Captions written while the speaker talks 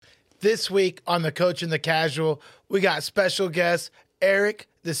This week on the Coach and the Casual, we got special guest Eric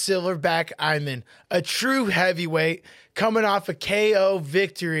the Silverback Iman, a true heavyweight coming off a KO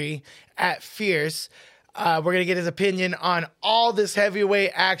victory at Fierce. We're going to get his opinion on all this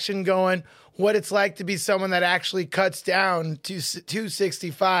heavyweight action going, what it's like to be someone that actually cuts down to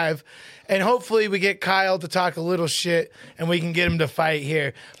 265, and hopefully we get Kyle to talk a little shit and we can get him to fight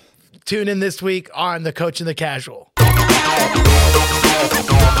here. Tune in this week on the Coach and the Casual.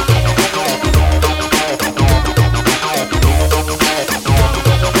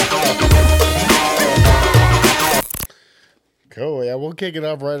 Cool. Yeah, we'll kick it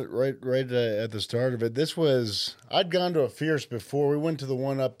off right at the start of it. I'd gone to a Fierce before. We went to the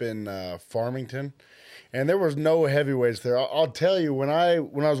one up in Farmington, and there was no heavyweights there. I'll tell you, when I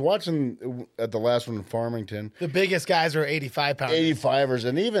was watching at the last one in Farmington, the biggest guys were 85 pounds. 85ers,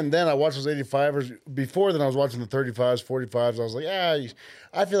 and even then I watched those 85ers. Before then I was watching the 35s, 45s. I was like,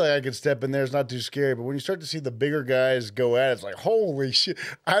 I feel like I could step in there. It's not too scary. But when you start to see the bigger guys go at it, it's like, holy shit,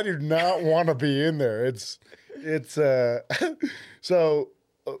 I do not want to be in there. It's so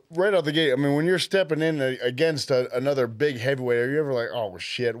right out the gate, I mean, when you're stepping in against another big heavyweight, are you ever like, oh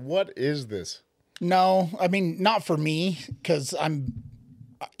shit, what is this? No, I mean, not for me, because I'm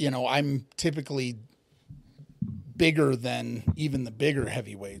typically bigger than even the bigger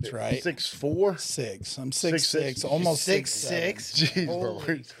heavyweights, right? 6'4"? 6. I'm 6'6", almost 6'6". Jeez,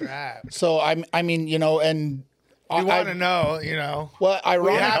 holy crap! So and you want to know, Well,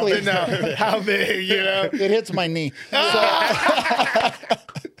 ironically, we have to know how big, it hits my knee.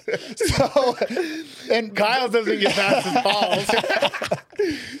 So, and Kyle doesn't get past his balls.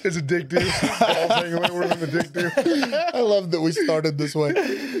 It's a dick dude. We're in the dick dude. I love that we started this way.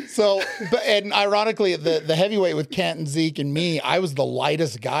 So, and ironically, the heavyweight with Kent and Zeke and me, I was the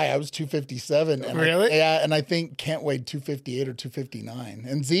lightest guy. I was 257. And really? And I think Kent weighed 258 or 259,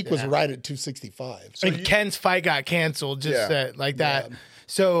 and Zeke was right at 265. So and Kent's fight got canceled that. Yeah.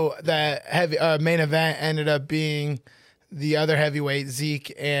 So the main event ended up being the other heavyweight,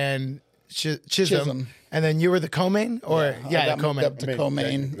 Zeke and Chisholm. And then you were the co-main? Or, I got the co-main. moved up to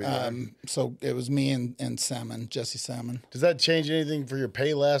co-main. So it was me and Salmon, Jesse Salmon. Does that change anything for your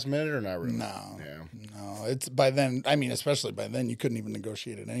pay last minute or not really? No. It's by then, I mean, especially by then, you couldn't even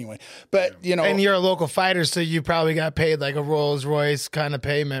negotiate it anyway. But, And you're a local fighter, so you probably got paid like a Rolls Royce kind of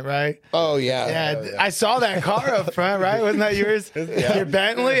payment, right? Oh, yeah. Yeah, I saw that car up front, right? Wasn't that yours? Your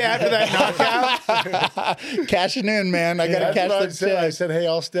Bentley after that knockout? Cashing in, man. I got to cash that check. I said, hey,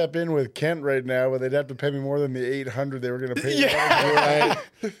 I'll step in with Kent right now, but they'd have to pay me more than the $800 they were going to pay me. Right.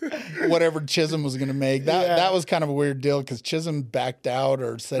 Whatever Chisholm was going to make. That was kind of a weird deal because Chisholm backed out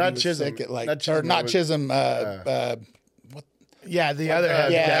or said he was sick at not Chisholm. What? Yeah, the other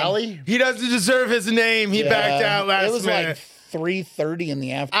Galley? He doesn't deserve his name. He backed out last minute. It was like 3:30 in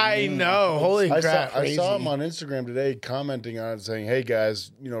the afternoon. I know. Holy crap. I saw him on Instagram today commenting on it saying, hey,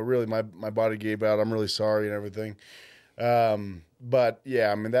 guys, really, my body gave out. I'm really sorry and everything. But,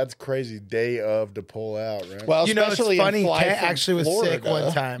 yeah, I mean, that's crazy day of to pull out, right? Well, it's funny. Kent actually was Florida. sick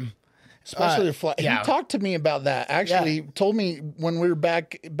one time. Especially he talked to me about that. Actually, told me when we were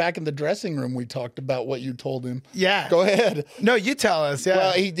back in the dressing room, we talked about what you told him. Yeah. Go ahead. No, you tell us. Yeah.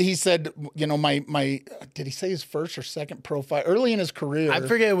 Well, he said, my did he say his first or second pro fight early in his career? I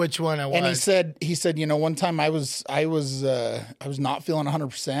forget which one it was. And he said, one time I was not feeling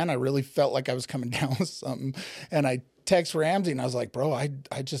 100%. I really felt like I was coming down with something, and I text Ramsey and I was like, bro, I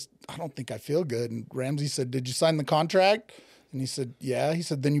don't think I feel good. And Ramsey said, did you sign the contract? And he said, yeah. He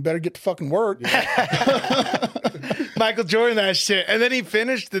said, then you better get to fucking work. Yeah. Michael Jordan, that shit. And then he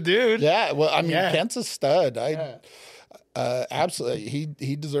finished the dude. Yeah. Well, I mean, Kent's a stud. Absolutely.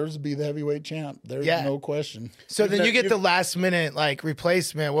 He deserves to be the heavyweight champ. There's no question. So then you get the last minute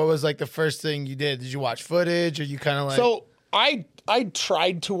replacement. What was the first thing you did? Did you watch footage or you kind of like... So I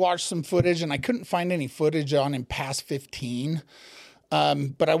tried to watch some footage and I couldn't find any footage on him past 15.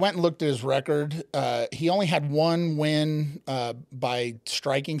 But I went and looked at his record. He only had one win by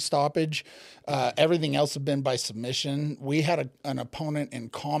striking stoppage. Everything else had been by submission. We had an opponent in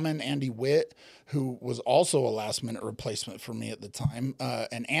common, Andy Witt, who was also a last-minute replacement for me at the time.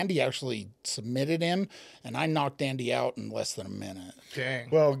 And Andy actually submitted him, and I knocked Andy out in less than a minute. Dang.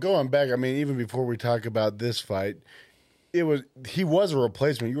 Well, going back, I mean, even before we talk about this fight, he was a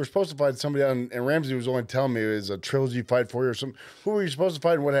replacement. You were supposed to fight somebody out, and Ramsey was only telling me it was a trilogy fight for you or something. Who were you supposed to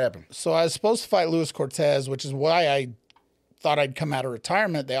fight, and what happened? So I was supposed to fight Luis Cortez, which is why I thought I'd come out of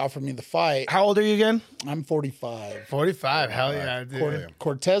retirement. They offered me the fight. How old are you again? I'm 45. 45. Hell yeah, dude.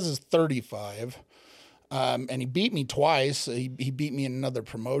 Cortez is 35. And he beat me twice. He beat me in another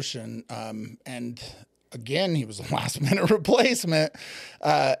promotion. And again, he was a last minute replacement.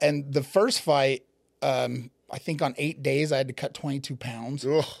 And the first fight, I think on 8 days I had to cut 22 pounds.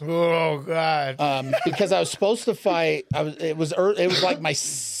 Oh God! Because I was supposed to fight. It was like my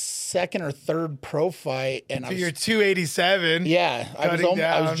second or third pro fight, and So you're 287. Yeah, I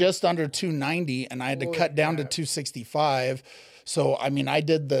down. was just under 290, and I had to cut down to 265. So I mean, I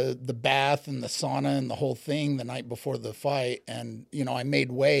did the bath and the sauna and the whole thing the night before the fight, and I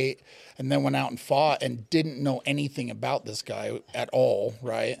made weight, and then went out and fought, and didn't know anything about this guy at all,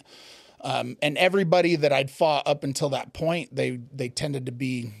 right? And everybody that I'd fought up until that point, they tended to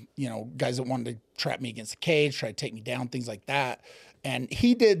be, guys that wanted to trap me against the cage, try to take me down, things like that. And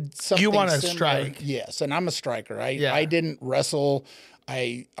he did something. You want to similar. strike? Yes, and I'm a striker. I didn't wrestle.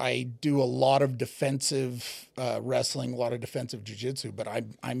 I do a lot of defensive wrestling, a lot of defensive jiu-jitsu, but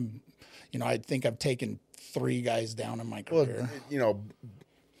I'm I think I've taken 3 guys down in my career. Well,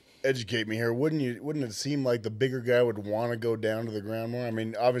 educate me here. Wouldn't it seem like the bigger guy would want to go down to the ground more? I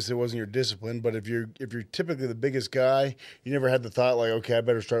mean, obviously it wasn't your discipline, but if you're typically the biggest guy, you never had the thought like, okay, I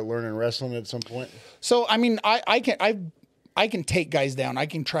better start learning wrestling at some point. So I mean, I can take guys down. I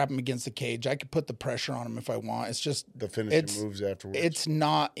can trap them against the cage. I can put the pressure on them if I want. It's just the finishing moves afterwards. It's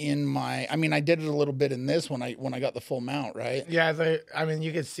not in my. I mean, I did it a little bit in this when I got the full mount, right? Yeah, I mean,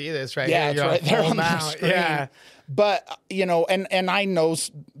 you could see this right yeah, here. Yeah, it's right there on the screen. Yeah, but and I know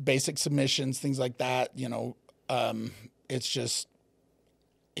basic submissions, things like that. It's just.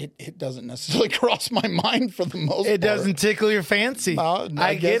 It doesn't necessarily cross my mind for the most part. It doesn't tickle your fancy.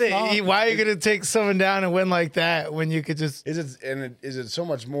 I get it. Not. Why are you going to take someone down and win like that when you could just... Is it so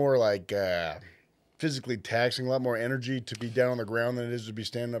much more like physically taxing, a lot more energy to be down on the ground than it is to be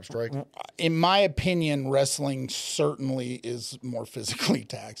standing up striking? In my opinion, wrestling certainly is more physically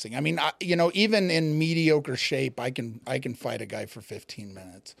taxing. I mean, even in mediocre shape, I can fight a guy for 15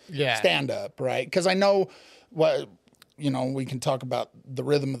 minutes. Yeah. Stand up, right? Because I know what... we can talk about the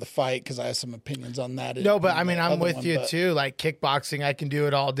rhythm of the fight because I have some opinions on that. No, but I mean, I'm with you too. Like kickboxing, I can do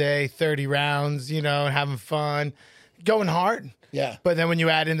it all day, 30 rounds, having fun, going hard. Yeah. But then when you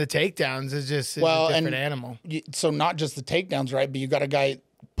add in the takedowns, it's a different animal. So not just the takedowns, right? But you got a guy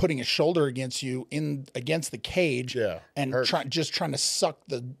putting a shoulder against you against the cage, and just trying to suck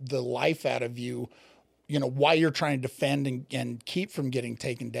the life out of you, while you're trying to defend and keep from getting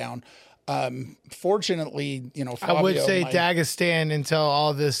taken down. Fortunately, Fabio, I would say Dagestan until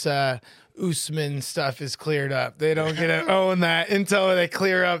all this Usman stuff is cleared up. They don't get to own that until they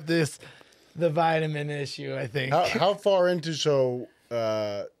clear up the vitamin issue, I think. How far into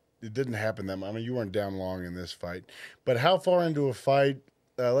it didn't happen that much. I mean, you weren't down long in this fight, but how far into a fight?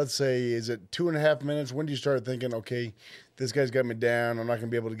 Let's say, is it 2.5 minutes? When do you start thinking, okay, this guy's got me down. I'm not going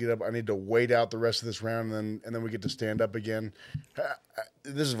to be able to get up. I need to wait out the rest of this round, and then we get to stand up again.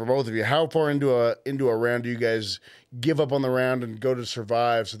 This is for both of you. How far into a round do you guys give up on the round and go to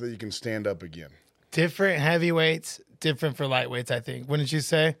survive so that you can stand up again? Different heavyweights, different for lightweights, I think. Wouldn't you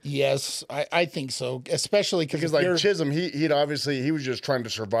say? Yes, I think so. Especially because like Chisholm, he was just trying to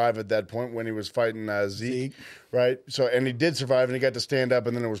survive at that point when he was fighting Zeke, right? So and he did survive and he got to stand up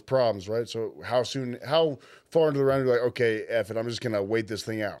and then there was problems, right? So how far into the round are you like, okay, F it, I'm just gonna wait this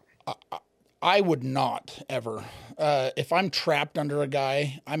thing out? I would not ever. If I'm trapped under a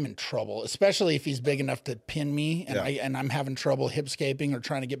guy, I'm in trouble, especially if he's big enough to pin me and I'm having trouble hipscaping or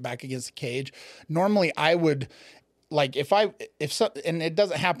trying to get back against the cage. Normally I would, like and it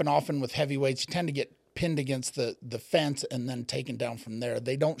doesn't happen often with heavyweights, you tend to get pinned against the fence and then taken down from there.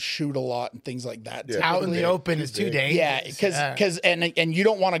 They don't shoot a lot and things like that. Yeah. Out in the open is too dangerous. Yeah, because and you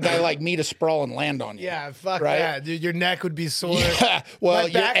don't want a guy like me to sprawl and land on you. Yeah, fuck right? that, dude. Your neck would be sore. Yeah, well,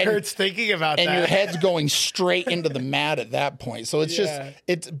 my back hurts thinking about that. And your head's going straight into the mat at that point. So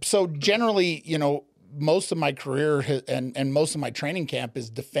it's so generally, most of my career and most of my training camp is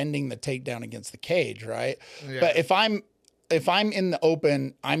defending the takedown against the cage, right? Yeah. But if I'm in the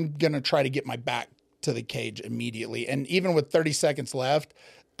open, I'm gonna try to get my back to the cage immediately. And even with 30 seconds left,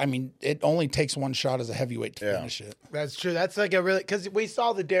 I mean, it only takes one shot as a heavyweight to finish it. That's true. That's like because we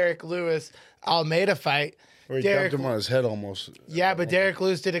saw the Derek Lewis Almeida fight. Where he dumped him on his head almost. Yeah, but Derek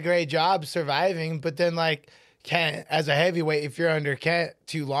Lewis did a great job surviving. But then, Kent, as a heavyweight, if you're under Kent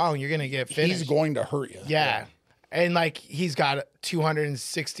too long, you're going to get finished. He's going to hurt you. Yeah. And, he's got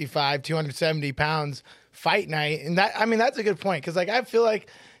 265, 270 pounds fight night. And that's a good point. Because, I feel like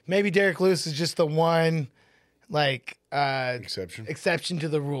maybe Derek Lewis is just the one, exception to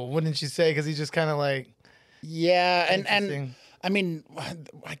the rule, wouldn't you say? Because he's just kind of yeah, and I mean,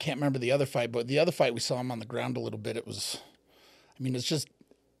 I can't remember the other fight, but the other fight we saw him on the ground a little bit. It was, I mean, it's just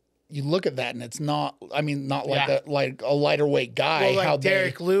you look at that and it's not. I mean, not like Yeah. a lighter weight guy. Well, like how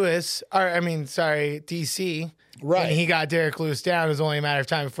Derek Lewis, or DC. Right. When he got Derek Lewis down, it was only a matter of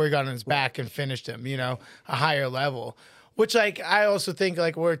time before he got on his back and finished him, a higher level. Which, like, I also think,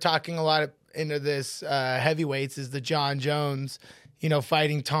 like, we're talking a lot into this heavyweights is the John Jones,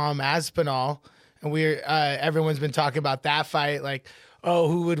 fighting Tom Aspinall. And everyone's been talking about that fight, like, oh,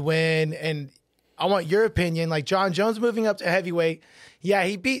 who would win? And I want your opinion. Like, John Jones moving up to heavyweight. Yeah,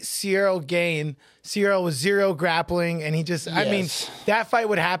 he beat Cyril Gain. Cyril was 0 grappling, and he just, I mean, that fight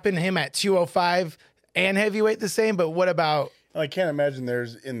would happen to him at 205 and heavyweight the same, but what about... I can't imagine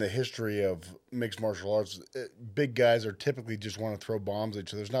there's, in the history of mixed martial arts, big guys are typically just want to throw bombs at each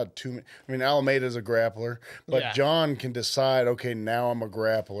other. There's not too many. I mean, Alameda's a grappler, but John can decide, okay, now I'm a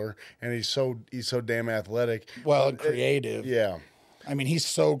grappler, and he's so damn athletic. Well, creative. Yeah. I mean, he's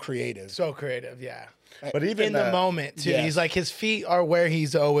so creative. So creative, yeah. But even in the moment, too. Yes. He's like, his feet are where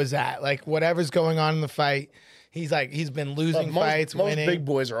he's always at. Like, whatever's going on in the fight, he's been losing fights, most winning. big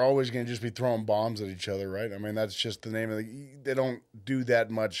boys are always going to just be throwing bombs at each other, right? I mean, that's just the name of they don't do that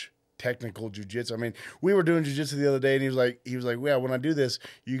much technical jujitsu. I mean, we were doing jujitsu the other day, and he was like, yeah, when I do this,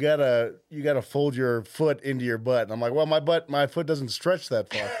 you gotta fold your foot into your butt. And I'm like, well, my foot doesn't stretch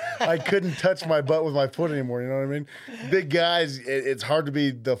that far. I couldn't touch my butt with my foot anymore. You know what I mean? Big guys, it's hard to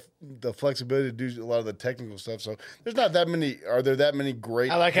be the flexibility to do a lot of the technical stuff. So there's not that many. Are there that many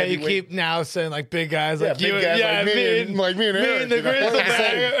great? I like how you keep now saying like big guys, like big you, guys yeah, like me and Eric, the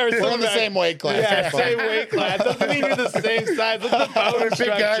Grizzly We're in the same weight class. Yeah, That's fine. same weight class. Doesn't mean you're the same size. Look at the bone big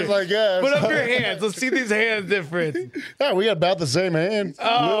guys structure. like us. Put up your hands. Let's see these hands difference. Yeah, we got about the same hands.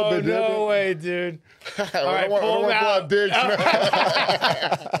 Oh, no way, dude. All right, pull them out.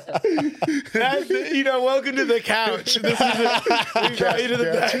 That's, welcome to the couch. This is we brought you to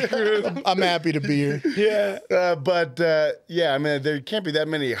the back room. I'm happy to be here. Yeah. I mean, there can't be that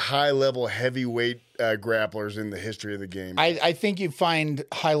many high-level heavyweight grapplers in the history of the game. I think you find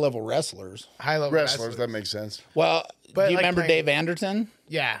high-level wrestlers. High-level Wrestlers, that makes sense. Well, But do you like remember playing- Dave Anderson?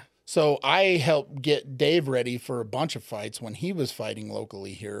 Yeah. So I helped get Dave ready for a bunch of fights when he was fighting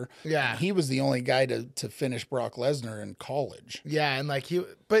locally here. Yeah. And he was the only guy to finish Brock Lesnar in college. Yeah, and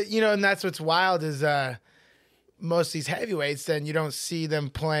and that's what's wild is most of these heavyweights, then you don't see them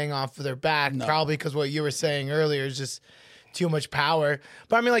playing off of their back, probably because what you were saying earlier is just too much power.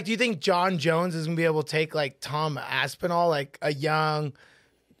 But I mean, like, do you think John Jones is going to be able to take, like, Tom Aspinall, like a young,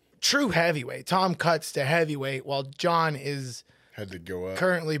 true heavyweight? Tom cuts to heavyweight while John is Had to go up.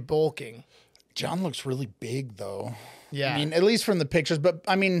 currently bulking. John looks really big, though. Yeah. I mean, at least from the pictures. But,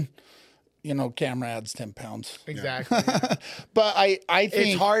 I mean, camera adds 10 pounds. Exactly. But I think...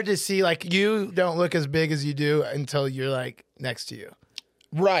 It's hard to see, like, you don't look as big as you do until you're, like, next to you.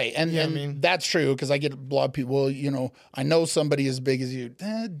 Right, and, Yeah, and I mean- that's true because I get a lot of people. Well, I know somebody as big as you.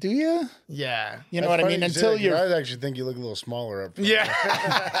 Do you? Yeah. You know what I mean? Until you're. I actually think you look a little smaller up front. Yeah.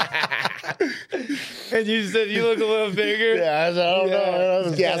 And you said you look a little bigger. Yeah, I don't know. I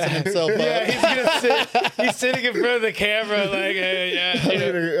was gassing himself up. Yeah, he's gonna sit. He's sitting in front of the camera, like, hey, yeah, I'm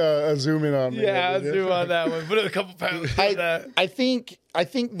gonna zoom in on me. yeah. I'll zoom on that one. Put a couple pounds on that. I think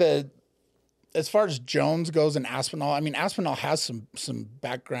as far as Jones goes and Aspinall, I mean, Aspinall has some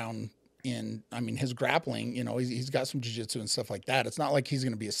background in, I mean, his grappling. He's got some jiu-jitsu and stuff like that. It's not like he's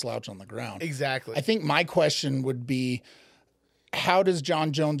going to be a slouch on the ground. Exactly. I think my question would be, how does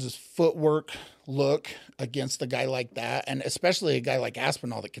John Jones's footwork look against a guy like that, and especially a guy like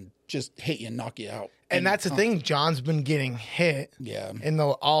Aspinall that can just hit you and knock you out? And that's the thing. John's been getting hit. Yeah. In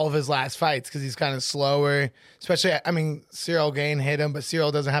all of his last fights because he's kind of slower. Especially, I mean, Cyril Gain hit him, but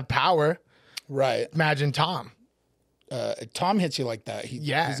Cyril doesn't have power. Right. Imagine Tom. Tom hits you like that. He's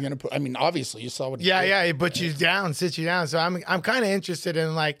going to put. I mean, obviously, you saw what he did. Yeah, he puts you down, sits you down. So I'm kind of interested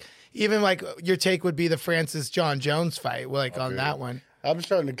in even your take would be the Francis John Jones fight, on that one. I'm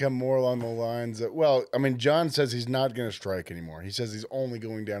starting to come more along the lines that, John says he's not going to strike anymore. He says he's only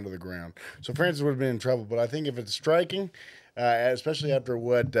going down to the ground. So Francis would have been in trouble. But I think if it's striking, especially after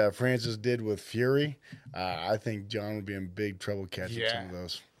what Francis did with Fury, I think John would be in big trouble catching some of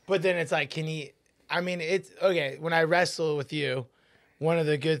those. But then it's like, it's okay. When I wrestle with you, one of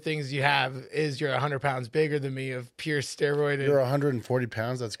the good things you have is you're 100 pounds bigger than me of pure steroid. You're 140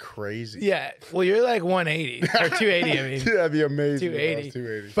 pounds? That's crazy. Yeah. Well, you're like 180 or 280, I mean. That'd be amazing. 280.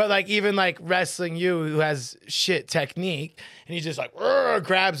 280. But even wrestling you who has shit technique and he just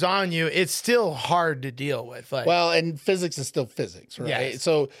grabs on you, it's still hard to deal with. And physics is still physics, right? Yes.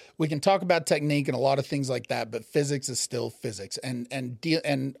 So we can talk about technique and a lot of things like that, but physics is still physics. And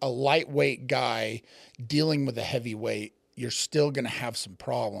a lightweight guy dealing with a heavyweight, you're still going to have some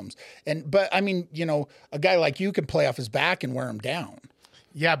problems. But I mean, a guy like you can play off his back and wear him down.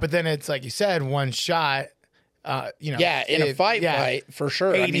 Yeah, but then it's like you said, one shot. Yeah, in a fight, for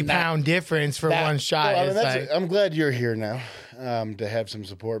sure. 80-pound difference for one shot. Well, I'm glad you're here now to have some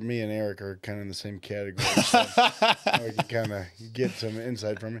support. Me and Eric are kind of in the same category. So we can kind of get some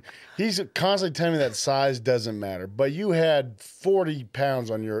insight from him. He's constantly telling me that size doesn't matter, but you had 40 pounds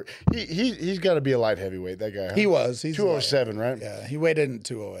on your. He's got to be a light heavyweight. That guy. Huh? He was. He's 207, right? Yeah, he weighed in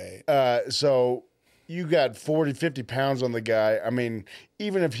 208. So you got 40, 50 pounds on the guy. I mean,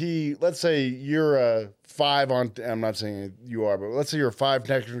 even if let's say you're a 5 on, I'm not saying you are, but let's say you're a 5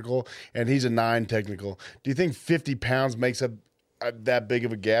 technical and he's a 9 technical. Do you think 50 pounds makes up that big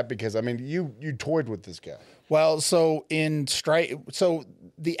of a gap? Because, I mean, you toyed with this guy. Well, so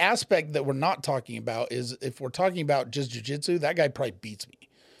the aspect that we're not talking about is if we're talking about just jiu-jitsu, that guy probably beats me.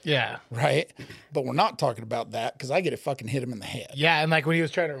 Yeah. Right? But we're not talking about that because I get to fucking hit him in the head. Yeah, and like when he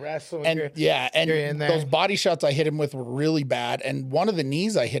was trying to wrestle. And those body shots I hit him with were really bad. And one of the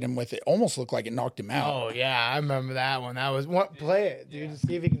knees I hit him with, it almost looked like it knocked him out. Oh, yeah, I remember that one. That was play it, dude.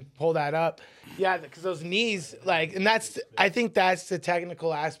 See if you can pull that up. Yeah, because those knees, like, and I think that's the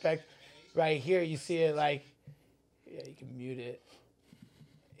technical aspect right here. You see it like, yeah, you can mute it.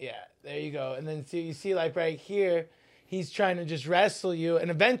 Yeah, there you go. And then you see like right here, he's trying to just wrestle you,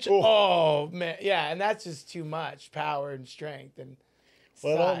 and eventually, oh man, yeah, and that's just too much power and strength and.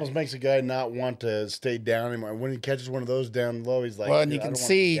 Well, it almost makes a guy not want to stay down anymore. When he catches one of those down low, he's like, well, and you can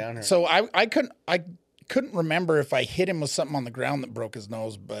see. So I couldn't remember if I hit him with something on the ground that broke his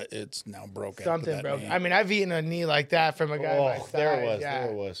nose, but it's now broken. Something broke. I mean, I've eaten a knee like that from a guy my size. There it was. Yeah.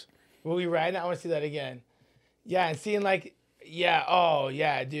 There it was. Will we ride it? I want to see that again. Yeah, and seeing like. Yeah. Oh,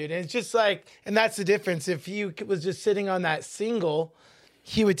 yeah, dude. And it's just like, and that's the difference. If he was just sitting on that single,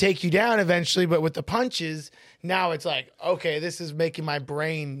 he would take you down eventually. But with the punches, now it's like, okay, this is making my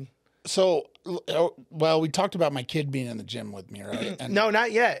brain. So, well, we talked about my kid being in the gym with me, right? And no,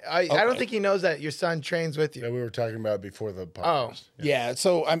 not yet. I don't think he knows that your son trains with you. Yeah, we were talking about it before the podcast. Oh, yeah.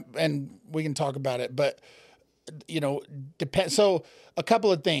 So and we can talk about it, but depend. So a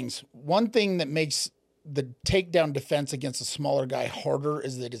couple of things. One thing that makes the takedown defense against a smaller guy harder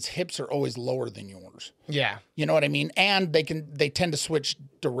is that his hips are always lower than yours. Yeah. You know what I mean? And they tend to switch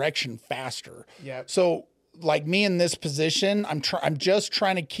direction faster. Yeah. So like me in this position, I'm just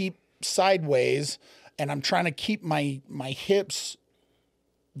trying to keep sideways, and I'm trying to keep my hips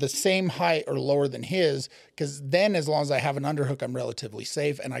the same height or lower than his, because then as long as I have an underhook, I'm relatively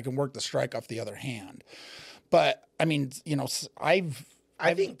safe and I can work the strike off the other hand. But I mean, I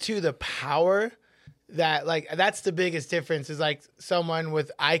think too, the power that that's the biggest difference is like someone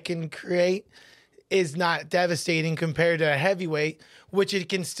with I can create is not devastating compared to a heavyweight, which it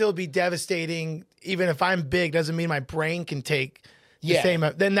can still be devastating. Even if I'm big, doesn't mean my brain can take the same.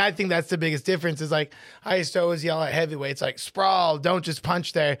 Then I think that's the biggest difference is like, I used to always yell at heavyweights, like sprawl, don't just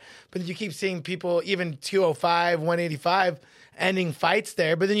punch there. But you keep seeing people, even 205, 185 ending fights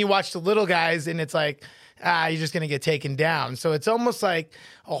there. But then you watch the little guys and it's like, you're just going to get taken down. So it's almost like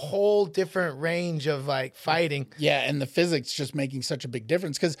a whole different range of like fighting. Yeah, and the physics just making such a big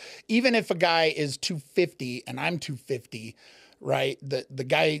difference. Because even if a guy is 250 and I'm 250, right, the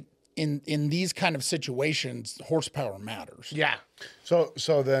guy in these kind of situations, horsepower matters. Yeah.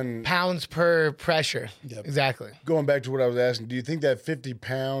 So then... Pounds per pressure. Yep. Exactly. Going back to what I was asking, do you think that 50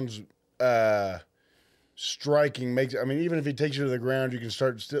 pounds... striking makes... I mean, even if he takes you to the ground, you can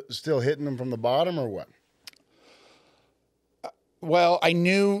start still hitting him from the bottom or what? Well, I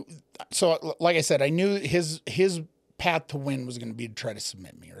knew, so like I said, I knew his path to win was going to be to try to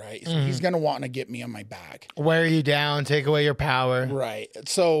submit me, right? So he's going to want to get me on my back. Wear you down, take away your power. Right.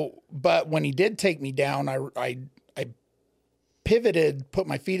 So, but when he did take me down, I pivoted, put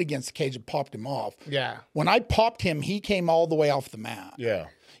my feet against the cage and popped him off. Yeah. When I popped him, he came all the way off the mat. Yeah.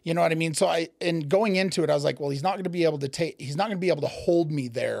 You know what I mean? So and going into it, I was like, well, he's not going to be able to hold me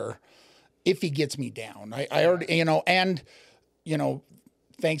there if he gets me down. I already,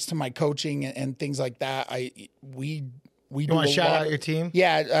 thanks to my coaching and things like that, we You want to shout out your team?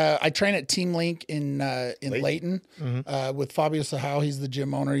 Yeah, I train at Team Link in Layton with Fabio Sahau. He's the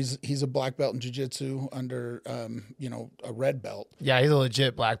gym owner. He's a black belt in jiu-jitsu under a red belt. Yeah, he's a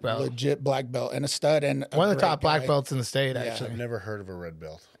legit black belt. Legit black belt and a stud and one of the top black belts in the state. I've Actually, never heard of a red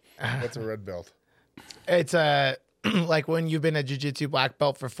belt. What's a red belt? It's like when you've been a jiu-jitsu black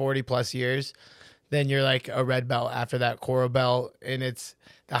belt for 40 plus years, then you're like a red belt after that Koro belt, and it's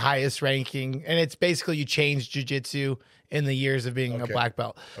the highest ranking. And it's basically you change jiu-jitsu in the years of being a black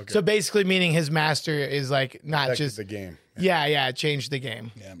belt. Okay. So basically meaning his master is like not Affected just the game. Yeah, it changed the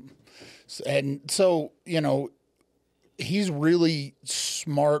game. Yeah. And so, he's really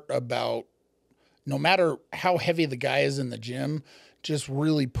smart about no matter how heavy the guy is in the gym, just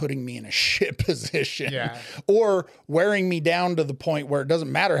really putting me in a shit position, Yeah. or wearing me down to the point where it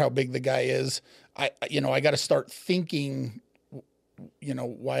doesn't matter how big the guy is. I got to start thinking,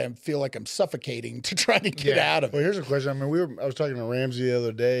 why I feel like I'm suffocating to try to get out of it. Well, here's a question. I mean, I was talking to Ramsey the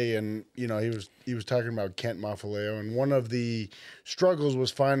other day, and he was talking about Kent Mafaleo, and one of the struggles was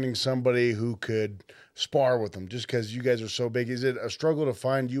finding somebody who could spar with him, just because you guys are so big. Is it a struggle to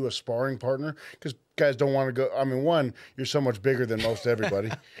find you a sparring partner? Because guys don't want to go. I mean, one, you're so much bigger than most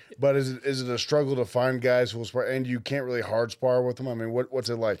everybody, but is it a struggle to find guys who will spar, and you can't really hard spar with them? I mean, what's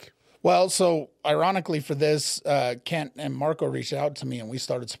it like? Well, so ironically for this, Kent and Marco reached out to me and we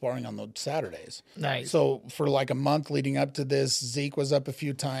started sparring on those Saturdays. Nice. So for like a month leading up to this, Zeke was up a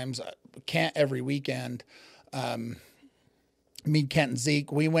few times. Kent every weekend. Me, Kent, and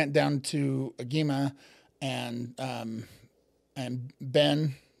Zeke, we went down to Agima, and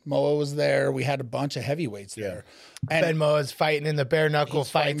Ben Moa was there. We had a bunch of heavyweights there. And Ben Moa's fighting in the bare knuckle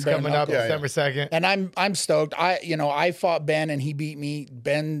fights coming up December 2nd. And I'm stoked. I fought Ben and he beat me.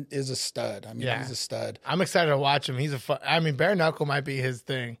 Ben is a stud. I mean, he's a stud. I'm excited to watch him. Bare knuckle might be his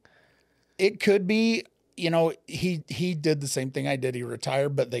thing. It could be. He did the same thing I did. He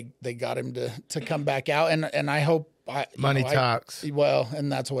retired, but they got him to come back out, and I hope money talks. Well,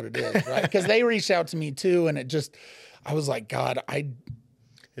 and that's what it is, right? Because they reached out to me too, and I was like, God,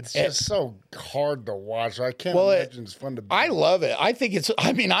 it's just so hard to watch. I can't imagine it's fun to. I love it. I think it's.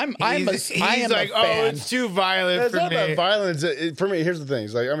 I mean, I am like, a fan. It's too violent it's for not me. about violence. For me, here's the thing.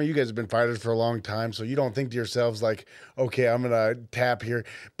 It's like, I mean, you guys have been fighters for a long time, so you don't think to yourselves like, okay, I'm gonna tap here.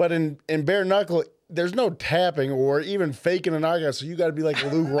 But in bare knuckle, there's no tapping or even faking a knockout, so you got to be like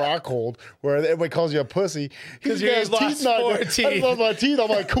Luke Rockhold, where everybody calls you a pussy because you lost 4 teeth. I lost my teeth. I'm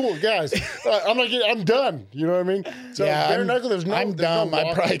like, cool, guys. I'm done. You know what I mean? So bare knuckle, I'm dumb.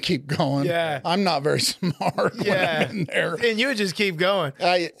 I'd probably keep going. Yeah, I'm not very smart. Yeah, when I'm in there. And you would just keep going.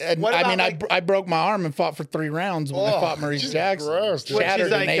 I broke my arm and fought for 3 rounds when I fought Maurice Jackson. Gross,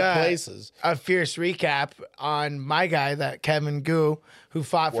 shattered in 8 places. A fierce recap on my guy, that Kevin Gu, who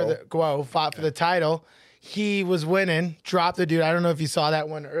fought for the title. He was winning, dropped the dude. I don't know if you saw that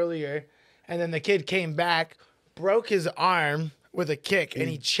one earlier. And then the kid came back, broke his arm with a kick, and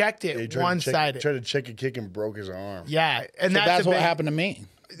he checked it one-sided. Tried to check a kick and broke his arm. Yeah. And that's what happened to me.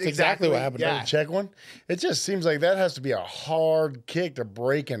 Exactly what happened. Yeah. Check one. It just seems like that has to be a hard kick to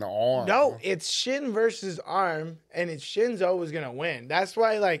break an arm. No, it's shin versus arm, and shin's always gonna win. That's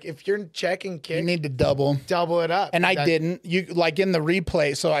why, like, if you're checking kick, you need to double it up. And I didn't. You like in the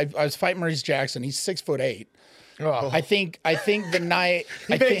replay. So I was fighting Maurice Jackson. He's 6'8". Oh. I think the night.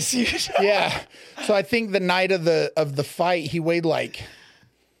 Yeah. So I think the night of the fight, he weighed like.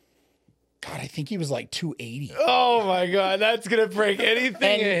 God, I think he was like 280. Oh my God, that's gonna break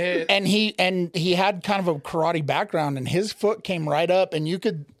anything. And he had kind of a karate background, and his foot came right up, and you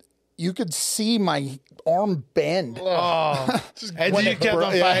could see my arm bend. Oh, and you kept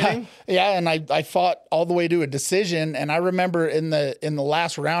on fighting. Yeah, and I fought all the way to a decision. And I remember in the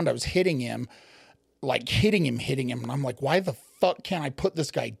last round, I was hitting him, and I'm like, why the fuck can't I put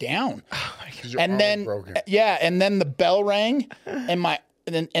this guy down? Oh my God. And then and then the bell rang,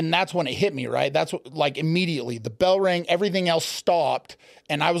 and that's when it hit me, right? That's what, like, immediately the bell rang, everything else stopped,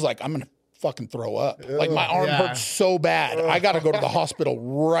 and I was like, I'm gonna fucking throw up. Like, my arm hurts so bad. I got to go to the hospital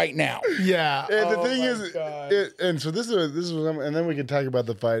right now. Yeah. And the thing is, and so this is, and then we can talk about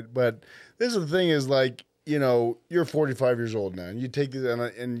the fight. But this is the thing is, like, you're 45 years old now, and you take this,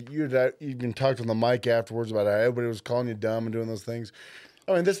 and you even talked on the mic afterwards about how everybody was calling you dumb and doing those things.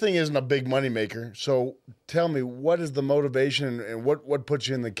 I mean, this thing isn't a big moneymaker. So tell me, what is the motivation, and what puts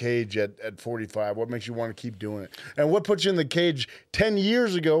you in the cage at 45? What makes you want to keep doing it? And what puts you in the cage 10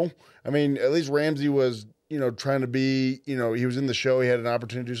 years ago? I mean, at least Ramsey was, trying to be, he was in the show. He had an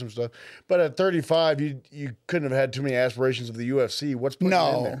opportunity to do some stuff. But at 35, you couldn't have had too many aspirations of the UFC. What's putting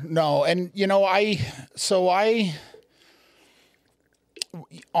you in there? No. And,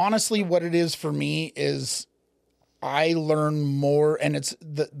 honestly, what it is for me is I learn more, and it's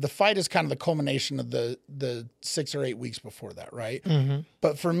the fight is kind of the culmination of the 6 or 8 weeks before that, right? Mm-hmm.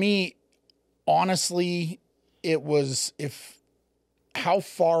 But for me, honestly, it was how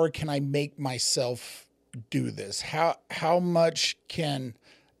far can I make myself do this? How much am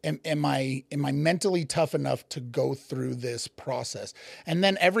I mentally tough enough to go through this process? And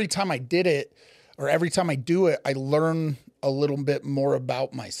then every time I did it, or every time I do it, I learn a little bit more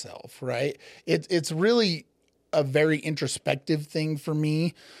about myself, right? It's really a very introspective thing for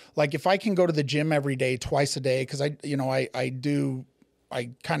me. Like, if I can go to the gym every day, twice a day, because I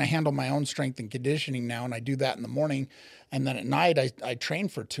kind of handle my own strength and conditioning now, and I do that in the morning, and then at night I train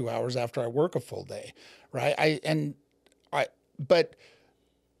for 2 hours after I work a full day, right? but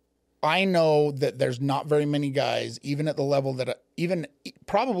I know that there's not very many guys, even at the level that,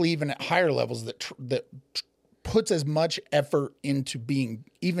 probably even at higher levels, that puts as much effort into being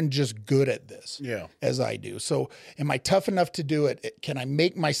even just good at this as I do. So am I tough enough to do it? Can I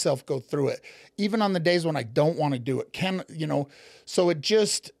make myself go through it? Even on the days when I don't want to do it, so it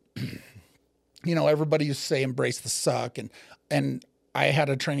just, everybody used to say, embrace the suck. And I had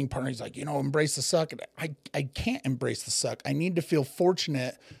a training partner. He's like, embrace the suck. And I can't embrace the suck. I need to feel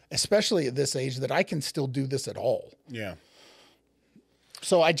fortunate, especially at this age, that I can still do this at all. Yeah.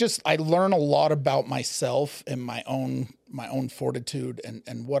 So I learn a lot about myself and my own fortitude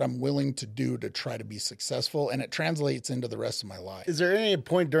and what I'm willing to do to try to be successful. And it translates into the rest of my life. Is there any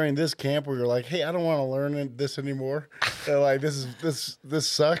point during this camp where you're like, hey, I don't want to learn this anymore? Like this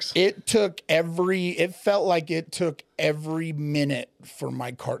sucks. It felt like it took every minute for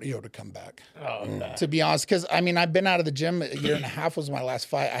my cardio to come back. To be honest, because I've been out of the gym, a year and a half was my last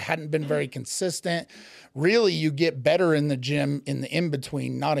fight. I hadn't been very consistent. Really, you get better in the gym in the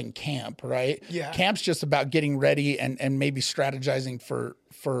in-between, not in camp, right? Yeah. Camp's just about getting ready and maybe strategizing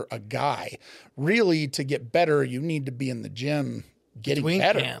for a guy. Really, to get better, you need to be in the gym getting Between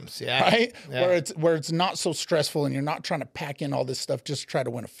better. camps, yeah. Right? Yeah. Where it's not so stressful and you're not trying to pack in all this stuff just to try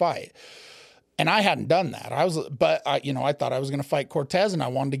to win a fight. And I hadn't done that. I thought I was going to fight Cortez, and I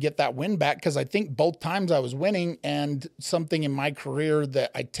wanted to get that win back because I think both times I was winning. And something in my career that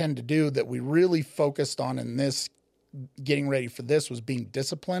I tend to do that we really focused on in this, getting ready for this, was being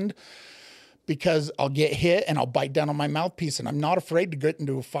disciplined. Because I'll get hit and I'll bite down on my mouthpiece, and I'm not afraid to get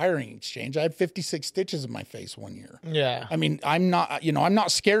into a firing exchange. I had 56 stitches in my face one year. Yeah. I'm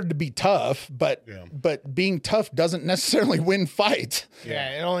not scared to be tough, but being tough doesn't necessarily win fights.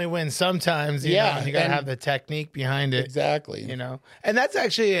 Yeah, it only wins sometimes. You know, you got to have the technique behind it. Exactly. And that's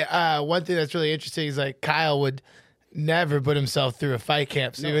actually one thing that's really interesting is like Kyle would never put himself through a fight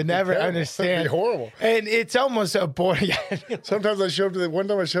camp, so he would never understand. It'd be horrible. And it's almost a boring. Sometimes I show up to one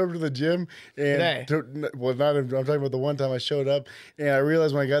time I showed up to the gym and I'm talking about the one time I showed up and I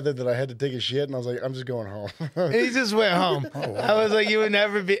realized when I got there that I had to take a shit and I was like, I'm just going home. And he just went home. I was like, you would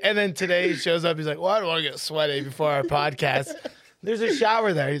never be. And then today he shows up. He's like, well, I don't want to get sweaty before our podcast. There's a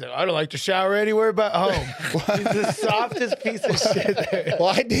shower there. He's like, I don't like to shower anywhere but home. He's the softest piece of shit there. Well,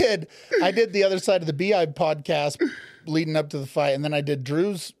 I did the other side of the BI podcast leading up to the fight, and then I did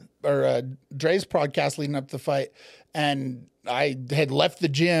Dre's podcast leading up to the fight, and I had left the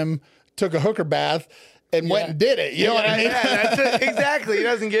gym, took a hooker bath, and went and did it. You know what I mean? Yeah, that's it. Exactly. He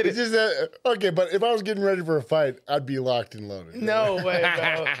doesn't get it. It's just that, okay, but if I was getting ready for a fight, I'd be locked and loaded. No way,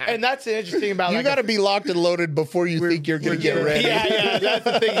 bro. And that's the interesting about you got to be locked and loaded before you think you're going to get ready. Yeah, that's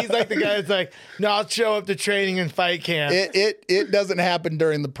the thing. He's like the guy that's like, no, I'll show up to training and fight camp. It doesn't happen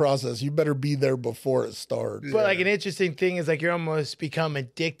during the process. You better be there before it starts. But like an interesting thing is like you're almost become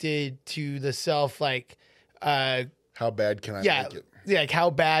addicted to the self, like how bad can I make it? Yeah, like how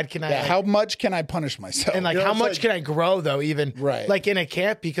bad can I? How much can I punish myself? And like how much can I grow though? Even right, like in a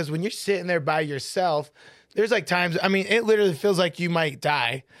camp, because when you're sitting there by yourself, there's like times. I mean, it literally feels like you might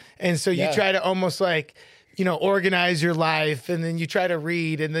die, and so you try to almost like organize your life, and then you try to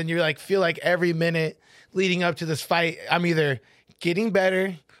read, and then you like feel like every minute leading up to this fight, I'm either getting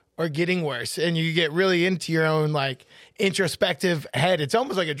better or getting worse, and you get really into your own like introspective head. It's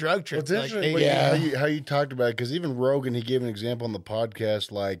almost like a drug trip. It's interesting how you talked about it, because even Rogan, he gave an example on the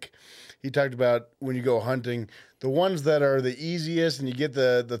podcast. Like he talked about when you go hunting, the ones that are the easiest and you get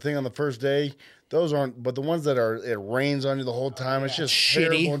the thing on the first day, those aren't. But the ones that are, it rains on you the whole time. It's just shitty.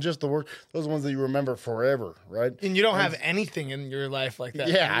 terrible and just the worst. Those are the ones that you remember forever, right? And you don't have anything in your life like that.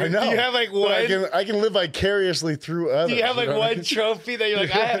 Yeah, I know. You have like one. But I can live vicariously through others. Do you have like one trophy that you're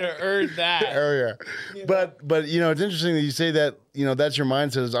like, I had to earn that? Oh yeah. But it's interesting that you say that. That's your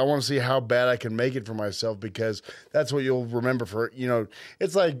mindset. Is I want to see how bad I can make it for myself, because that's what you'll remember for.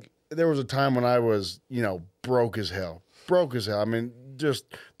 It's like there was a time when I was broke as hell. I mean, just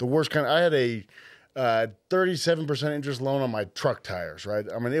the worst kind. I had a 37% interest loan on my truck tires, right?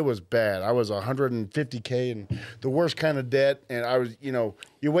 I mean, it was bad. I was $150K and the worst kind of debt. And I was,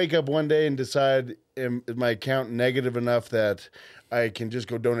 you wake up one day and decide, is my account negative enough that I can just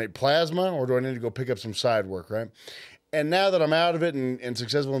go donate plasma, or do I need to go pick up some side work, right? And now that I'm out of it and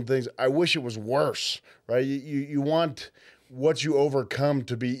successful in things, I wish it was worse, right? You want what you overcome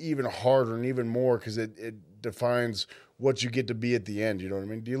to be even harder and even more, because it defines what you get to be at the end. You know what I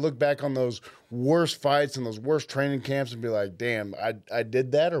mean? Do you look back on those worst fights and those worst training camps and be like, damn, I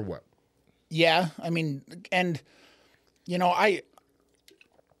did that, or what? Yeah. I mean, and I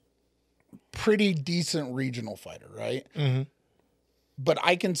pretty decent regional fighter, right? Mm-hmm. But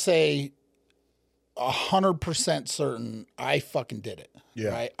I can say 100% certain I fucking did it. Yeah.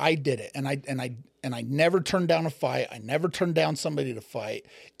 Right. I did it. And I never turned down a fight. I never turned down somebody to fight.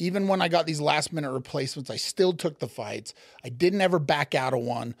 Even when I got these last minute replacements, I still took the fights. I didn't ever back out of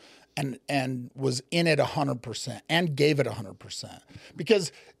one and was in it 100% and gave it 100%.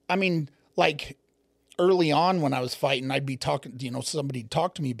 Because, I mean, like early on when I was fighting, I'd be talking, somebody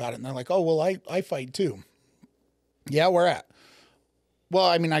talk to me about it and they're like, oh, well, I fight too. Yeah, where at? Well,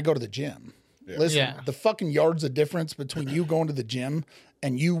 I mean, I go to the gym. Yeah. Listen, the fucking yards of difference between you going to the gym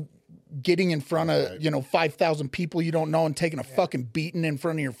and you getting in front of, 5,000 people you don't know and taking a fucking beating in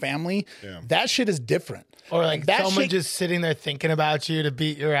front of your family, that shit is different. Or like that someone just sitting there thinking about you to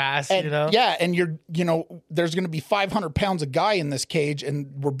beat your ass, Yeah, and there's going to be 500 pounds of guy in this cage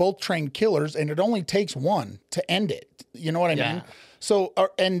and we're both trained killers and it only takes one to end it. You know what I mean? So,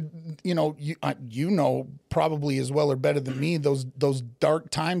 you probably as well or better than me, those dark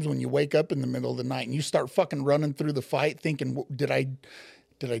times when you wake up in the middle of the night and you start fucking running through the fight thinking, did I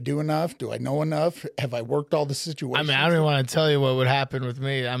do enough? Do I know enough? Have I worked all the situations? I mean, I don't even want to tell you what would happen with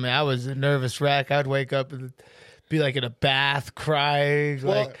me. I mean, I was a nervous wreck. I'd wake up and be like in a bath crying,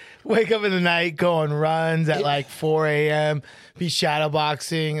 wake up in the night, go on runs at like 4 a.m., be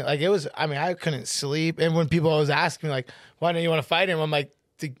shadowboxing. Like it was, I mean, I couldn't sleep. And when people always ask me like, why don't you want to fight him? I'm like,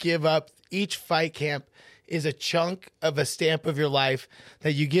 to give up. Each fight camp is a chunk of a stamp of your life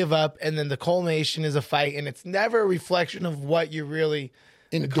that you give up. And then the culmination is a fight. And it's never a reflection of what you really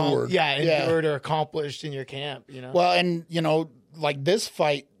endured. Endured or accomplished in your camp, Well, and, like this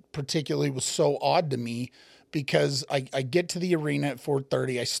fight particularly was so odd to me because I get to the arena at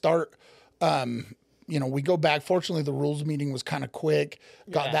 4:30. I start, we go back. Fortunately, the rules meeting was kind of quick.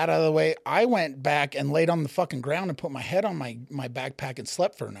 Got that out of the way. I went back and laid on the fucking ground and put my head on my backpack and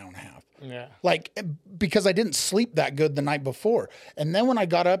slept for an hour and a half. Yeah. Like, because I didn't sleep that good the night before. And then when I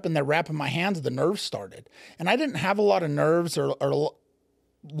got up and they're wrapping my hands, the nerves started. And I didn't have a lot of nerves or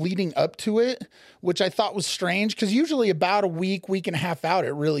leading up to it, which I thought was strange because usually about a week and a half out,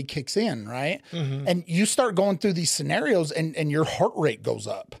 it really kicks in, right? Mm-hmm. And you start going through these scenarios and your heart rate goes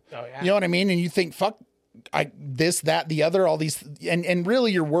up. Oh, yeah. You know what I mean? And you think, fuck, this, that, the other, all these, and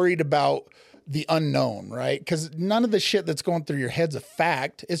really you're worried about the unknown, right? Because none of the shit that's going through your head's a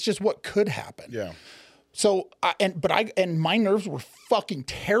fact. It's just what could happen. Yeah. So, my nerves were fucking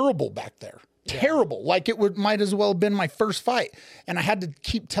terrible back there. Terrible. Like might as well have been my first fight. And I had to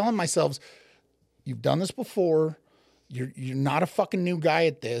keep telling myself, you've done this before. You're not a fucking new guy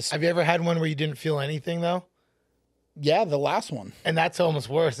at this. Have you ever had one where you didn't feel anything though? Yeah, the last one. And that's almost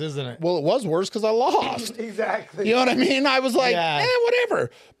worse, isn't it? Well, it was worse because I lost. Exactly. You know what I mean? I was like,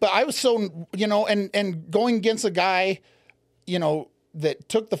 whatever. But I was so, and going against a guy, that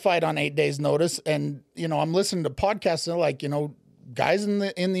took the fight on 8 days notice. And, I'm listening to podcasts and like, guys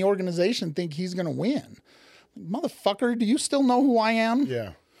in the organization think he's going to win. Motherfucker, do you still know who I am?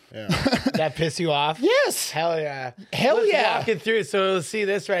 Yeah. Yeah. That piss you off? Yes. Hell yeah. Let's walk it through. So we'll see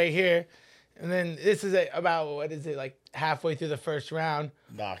this right here. And then this is about, what is it, like halfway through the first round.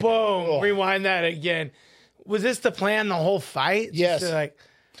 Boom. Oh. Rewind that again. Was this the plan the whole fight? Yes.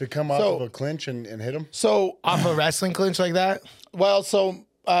 To come off of a clinch and hit him? So off a wrestling clinch like that? Well, so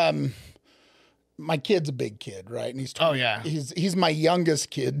my kid's a big kid, right? And he's 20, he's my youngest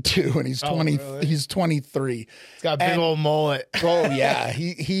kid too, and he's 20. Really? He's 23. He's got a big old mullet. Oh yeah,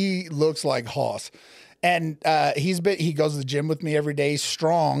 he looks like Hoss. And he goes to the gym with me every day. He's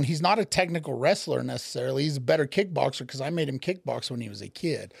strong. He's not a technical wrestler necessarily. He's a better kickboxer because I made him kickbox when he was a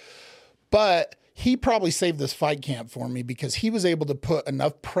kid. But he probably saved this fight camp for me because he was able to put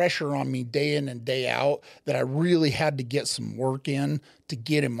enough pressure on me day in and day out that I really had to get some work in to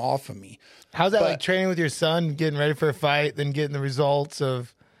get him off of me. How's that like training with your son, getting ready for a fight, then getting the results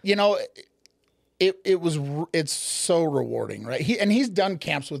of... It's so rewarding, right? He's done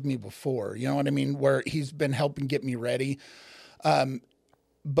camps with me before, you know what I mean? Where he's been helping get me ready.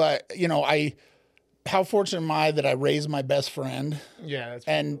 But how fortunate am I that I raised my best friend? Yeah.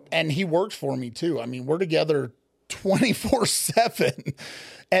 That's and he works for me too. I mean, we're together 24/7.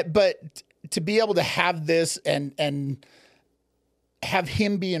 But to be able to have this and have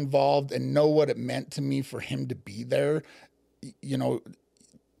him be involved and know what it meant to me for him to be there,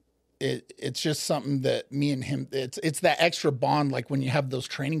 it's just something that me and him, it's that extra bond, like when you have those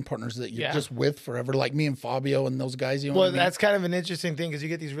training partners that you're just with forever, like me and Fabio and those guys. That's kind of an interesting thing because you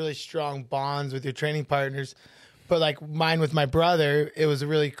get these really strong bonds with your training partners. But like mine with my brother, it was a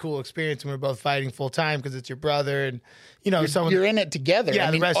really cool experience when we were both fighting full time because it's your brother and you're in it together. Yeah,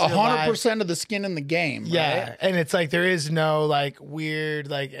 I mean, 100% of the skin in the game. Yeah, right? And it's like there is no like weird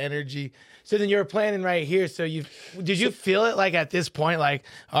like energy. So then you're planning right here. So did you feel it like at this point, like,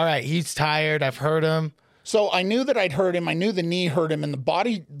 all right, he's tired. I've hurt him. So I knew that I'd hurt him. I knew the knee hurt him, and the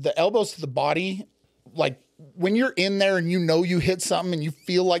body, the elbows to the body, like when you're in there and you know you hit something and you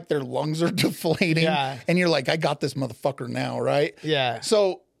feel like their lungs are deflating, and you're like, I got this motherfucker now, right? Yeah.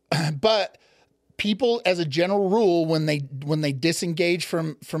 So, but people, as a general rule, when they disengage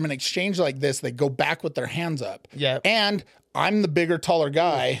from an exchange like this, they go back with their hands up. Yeah. And I'm the bigger, taller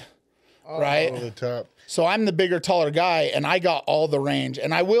guy, right? Over the top. So I'm the bigger, taller guy, and I got all the range.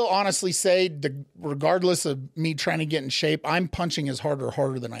 And I will honestly say, regardless of me trying to get in shape, I'm punching as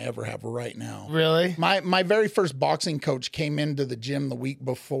harder than I ever have right now. Really? My very first boxing coach came into the gym the week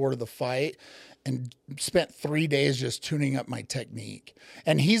before the fight and spent 3 days just tuning up my technique.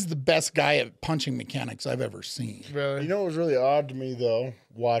 And he's the best guy at punching mechanics I've ever seen. Really? You know what was really odd to me, though,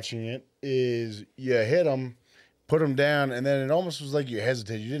 watching it, is you hit him, put him down, and then it almost was like you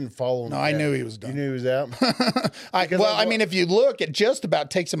hesitated. You didn't follow him. No, I knew he was done. You knew he was out? I mean, if you look, it just about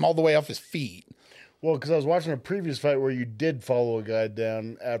takes him all the way off his feet. Well, because I was watching a previous fight where you did follow a guy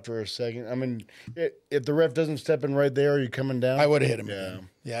down after a second. I mean, if the ref doesn't step in right there, are you coming down? I would have hit him. Again.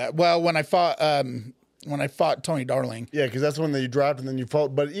 Yeah. Well, when I fought Tony Darling. Yeah, because that's when you dropped and then you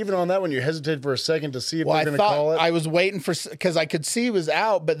fought. But even on that one, you hesitated for a second to see if they're going to call it. I was waiting because I could see he was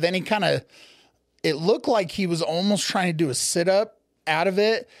out, but then he it looked like he was almost trying to do a sit-up out of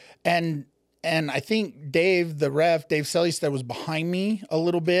it. And I think Dave, the ref, Dave Sellistead, was behind me a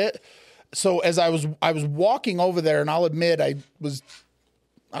little bit. So as I was walking over there, and I'll admit I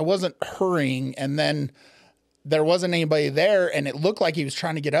wasn't hurrying, and then there wasn't anybody there, and it looked like he was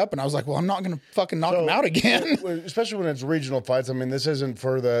trying to get up, and I was like, well, I'm not going to fucking knock him out again. Especially when it's regional fights. I mean, this isn't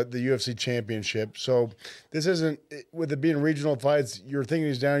for the UFC championship. So this isn't, with it being regional fights, you're thinking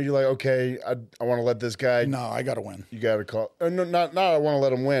he's down, you're like, okay, I want to let this guy. No, I got to win. You got to call. No, not I want to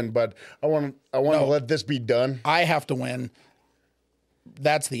let him win, but I want to let this be done. I have to win.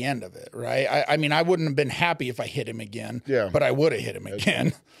 That's the end of it, right? I mean, I wouldn't have been happy if I hit him again, but I would have hit him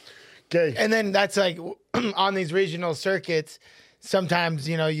again. Okay. And then that's like on these regional circuits, sometimes,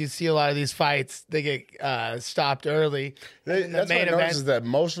 you see a lot of these fights, they get stopped early. That's what I noticed is that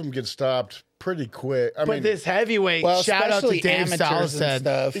most of them get stopped pretty quick. I mean, this heavyweight, shout out to Dave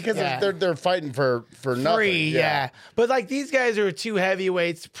Salstead. Because they're fighting for nothing. Free, yeah. But like these guys are two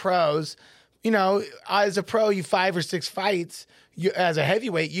heavyweights, pros. As a pro, you 5 or 6 fights. As a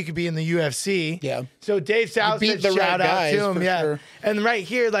heavyweight, you could be in the UFC. Yeah. So Dave Salstead, shout out to him. Yeah. Sure. And right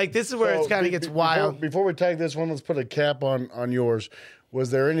here, like this is where it kind of gets wild. Before we tag this one, let's put a cap on yours.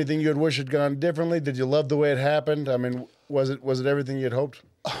 Was there anything you'd wish had gone differently? Did you love the way it happened? I mean, was it everything you'd hoped?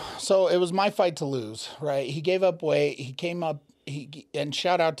 So it was my fight to lose, right? He gave up weight. He came up. And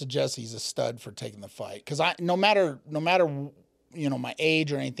shout out to Jesse. He's a stud for taking the fight. Because no matter my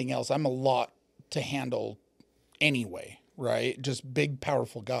age or anything else, I'm a lot to handle anyway. Right? Just big,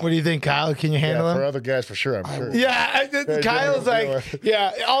 powerful guy. What do you think, Kyle? Can you handle him? For other guys, for sure, I'm sure. Yeah, Kyle's like,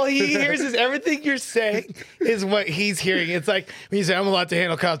 all he hears is everything you're saying is what he's hearing. It's like, when you say, I'm a lot to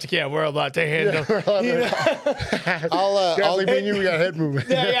handle, Kyle's like, yeah, we're a lot to handle. Guys like me and you, we got head movement.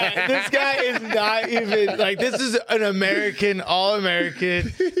 This guy is not even, like, this is an American, all-American.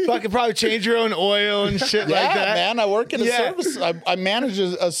 Fucking probably change your own oil and shit like that. Yeah, man, I work in a service. I manage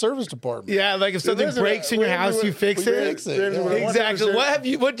a service department. Yeah, like if something breaks in your house, you fix it.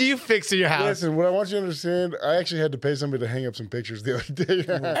 Exactly. What do you fix in your house? Listen, what I want you to understand, I actually had to pay somebody to hang up some pictures the other day.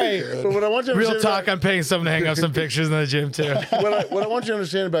 Hey, but what I want you to real talk, I'm paying someone to hang up some pictures in the gym too. What I want you to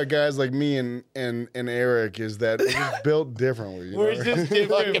understand about guys like me and Eric is that we're just built differently. We're just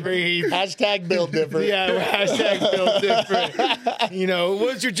different breeds. Hashtag built different. Yeah, hashtag built different.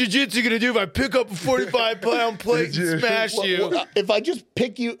 What's your jiu-jitsu gonna do if I pick up a 45-pound plate and smash you? If I just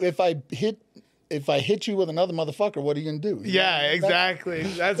pick you, if I hit you with another motherfucker, what are you going to do? Yeah, exactly.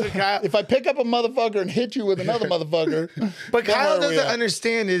 That's what Kyle... If I pick up a motherfucker and hit you with another motherfucker... But Kyle doesn't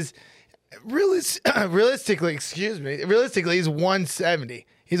understand is... Realistically, he's 170.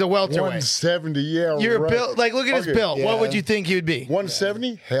 He's a welterweight. 170, yeah. You're built, like, look at his build. Yeah. What would you think he would be? 170?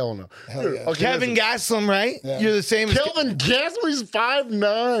 Yeah. Hell no. Hell yeah. Okay, Kevin Gastelum, right? Yeah. You're the same as Kelvin Gastelum's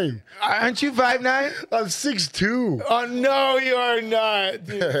 5'9". Aren't you 5'9"? I'm 6'2". Oh, no, you are not,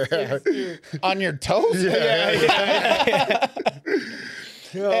 dude. On your toes? Yeah.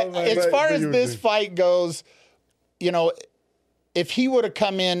 As far as this fight goes, if he would have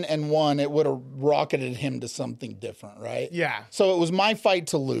come in and won, it would have rocketed him to something different, right? Yeah. So it was my fight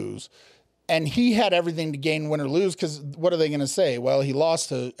to lose. And he had everything to gain, win or lose, because what are they going to say? Well, he lost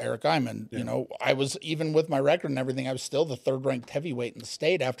to Eric Iman. You know, I was, even with my record and everything, I was still the 3rd ranked heavyweight in the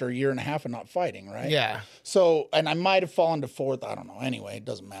state after a year and a half of not fighting, right? Yeah. So, and I might have fallen to 4th. I don't know. Anyway, it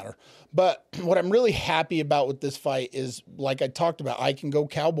doesn't matter. But what I'm really happy about with this fight is, like I talked about, I can go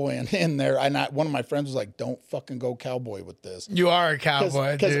cowboy in there. And one of my friends was like, don't fucking go cowboy with this. You are a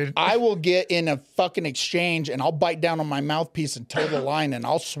cowboy, dude. I will get in a fucking exchange and I'll bite down on my mouthpiece and toe the line and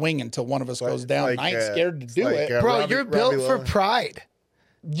I'll swing until one of us goes down. I ain't scared to do it. Bro, you're built for pride.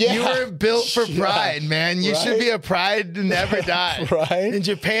 Yeah. You were built for pride, man. You should be a pride to never die. Right. In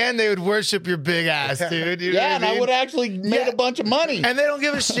Japan, they would worship your big ass, dude. You know what I and I mean? would actually made a bunch of money. And they don't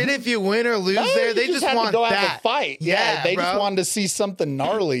give a shit if you win or lose there. They just had want to go that. have a fight. Yeah, they just wanted to see something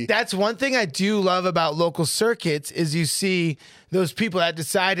gnarly. That's one thing I do love about local circuits is you see those people that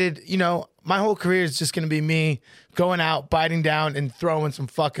decided, you know, my whole career is just going to be me going out, biting down, and throwing some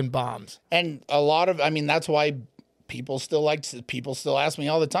fucking bombs. And a lot of, I mean, that's why people still ask me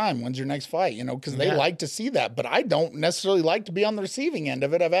all the time, when's your next fight? You know, because they like to see that. But I don't necessarily like to be on the receiving end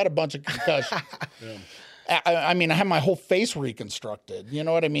of it. I've had a bunch of concussions. I mean, I have my whole face reconstructed. You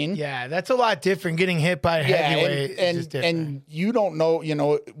know what I mean? Yeah, that's a lot different. Getting hit by a heavyweight is just different. And you don't know, you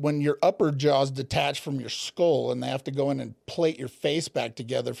know, when your upper jaw's detached from your skull and they have to go in and plate your face back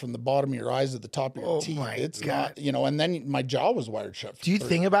together from the bottom of your eyes to the top of your teeth. It's not, you know, and then my jaw was wired shut. Do you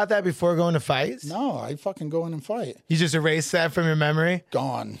think about that before going to fights? No, I fucking go in and fight. You just erase that from your memory?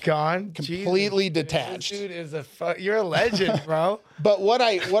 Gone. Jesus. Completely detached. This dude is you're a legend, bro. But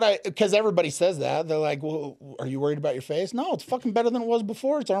because everybody says that, they're like, well, are you worried about your face? No, it's fucking better than it was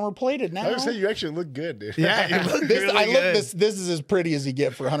before. It's armor plated now. I would say you actually look good, dude. Yeah, you look really good. This is as pretty as you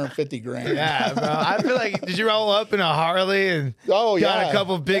get for 150 grand. Yeah, bro. I feel like, did you roll up in a Harley and got a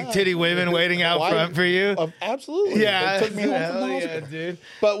couple big titty women waiting out front for you? Absolutely. Yeah. They took me home from the hospital. Dude.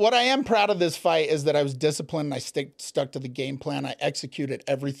 But what I am proud of this fight is that I was disciplined. I stuck to the game plan. I executed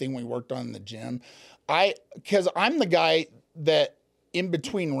everything we worked on in the gym. Because I'm the guy that in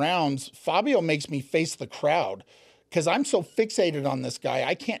between rounds, Fabio makes me face the crowd. Because I'm so fixated on this guy,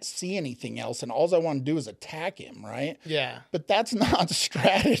 I can't see anything else, and all I want to do is attack him, right? Yeah. But that's not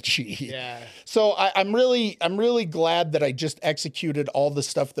strategy. Yeah. So I'm really glad that I just executed all the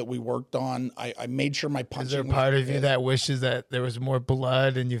stuff that we worked on. I made sure my punching. Is there a part of you that wishes that there was more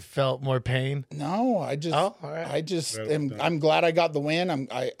blood and you felt more pain? No, I just. Oh, all right. I'm glad I got the win.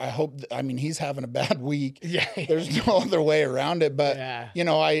 I hope. I mean, he's having a bad week. Yeah. There's no other way around it. But you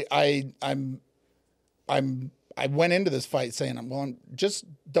know, I went into this fight saying, I'm going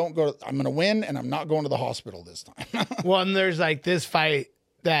to win and I'm not going to the hospital this time. Well, and there's like this fight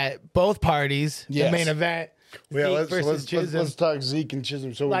that both parties, the main event, let's talk Zeke and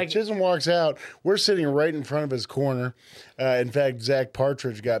Chisholm. So when Chisholm walks out, we're sitting right in front of his corner. In fact, Zach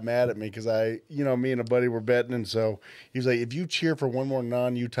Partridge got mad at me because me and a buddy were betting. And so he was like, if you cheer for one more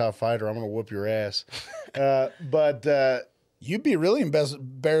non-Utah fighter, I'm going to whoop your ass. You'd be really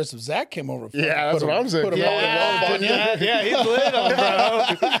embarrassed if Zach came over. That's what I'm saying. Yeah, he's little,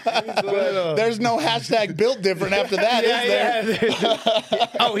 bro. There's no hashtag built different after that, is there?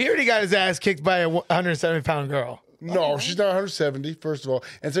 Oh, he already got his ass kicked by a 170-pound girl. No, she's not 170, first of all.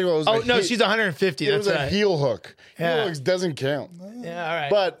 And second of all, she's 150. It was a heel hook. Heel hooks doesn't count. Yeah, all right.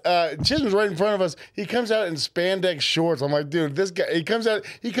 But Chisholm's right in front of us. He comes out in spandex shorts. I'm like, dude, this guy, he comes out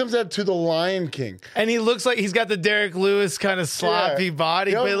to the Lion King. And he looks like he's got the Derek Lewis kind of sloppy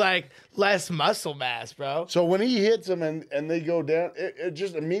body, but like less muscle mass, bro. So when he hits him and they go down, it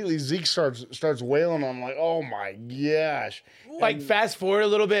just immediately Zeke starts wailing. I'm like, oh my gosh. Like fast forward a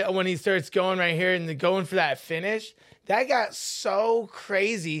little bit when he starts going right here and going for that finish. That got so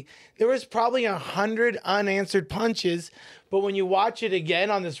crazy. There was probably 100 unanswered punches, but when you watch it again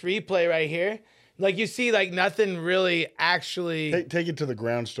on this replay right here, like you see like nothing really actually. Take it to the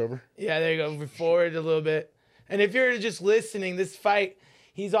ground, Stover. Yeah, there you go. Forward a little bit. And if you're just listening, this fight,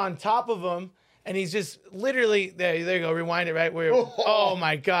 he's on top of him and he's just literally there you go. Rewind it right where. Oh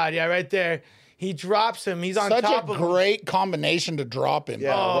my God. Yeah, right there. He drops him. He's on top of him. Such a great combination to drop him.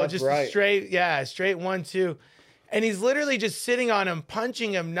 Yeah, just right. straight 1-2. And he's literally just sitting on him,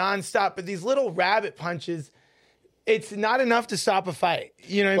 punching him nonstop. But these little rabbit punches, it's not enough to stop a fight.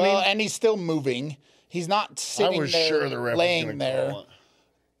 You know what I mean? Well, and he's still moving. He's not sitting there, laying there.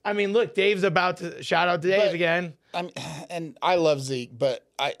 I mean, look, Dave's about to shout out to Dave again. And I love Zeke, but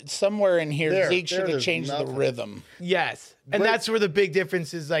somewhere in here, Zeke should have changed the rhythm. Yes. And that's where the big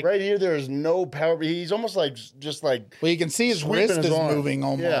difference is. Like right here, there is no power. He's almost like just like. Well, you can see his wrist is moving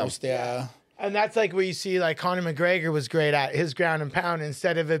almost. Yeah. And that's like where you see like Conor McGregor was great at his ground and pound.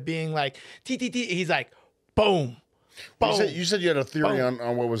 Instead of it being like T, he's like, boom, You said you had a theory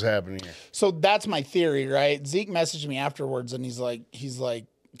on what was happening here. So that's my theory, right? Zeke messaged me afterwards, and he's like,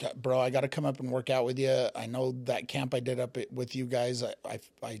 bro, I got to come up and work out with you. I know that camp I did up with you guys.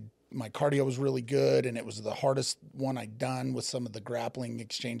 My cardio was really good, and it was the hardest one I'd done with some of the grappling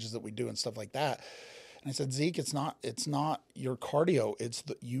exchanges that we do and stuff like that. And I said, Zeke, it's not your cardio. It's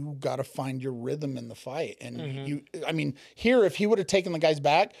you got to find your rhythm in the fight. And here, if he would have taken the guy's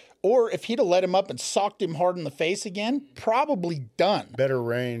back, or if he'd have let him up and socked him hard in the face again, probably done. Better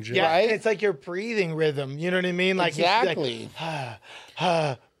range. Yeah, right? It's like your breathing rhythm. You know what I mean? Like exactly.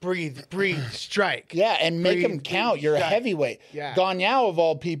 Breathe, strike. Yeah, and make them count. You're strike. A heavyweight. Yeah. Ganyao, of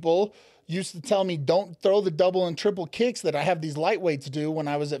all people, used to tell me, don't throw the double and triple kicks that I have these lightweights do when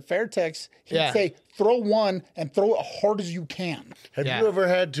I was at Fairtex. He'd say, throw one and throw it hard as you can. Have you ever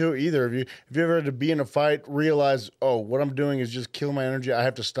had to, either of you, have you ever had to be in a fight, realize, what I'm doing is just killing my energy. I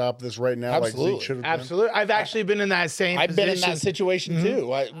have to stop this right now. Absolutely. Like Zeke should have Absolutely. I've actually been in that same I've position. been in that situation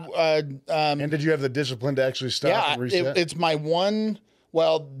too. And did you have the discipline to actually stop and reset? It's my one,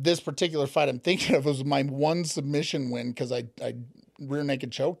 this particular fight I'm thinking of was my one submission win because I rear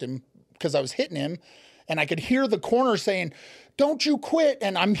naked choked him because I was hitting him, and I could hear the corner saying, "Don't you quit!"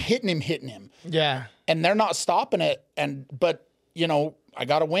 And I'm hitting him. Yeah, and they're not stopping it. But I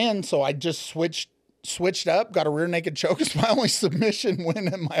got a win, so I just switched up, got a rear naked choke. It's my only submission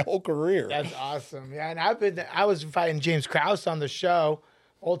win in my whole career. That's awesome. Yeah, and I was fighting James Krause on the show,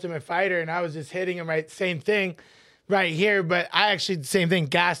 Ultimate Fighter, and I was just hitting him same thing right here. But I actually, the same thing,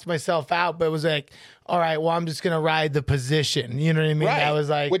 gassed myself out, but it was like, all right, well, I'm just going to ride the position. You know what I mean? Right. I was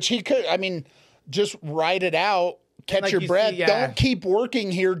like, which he could, just ride it out, catch your breath. Don't keep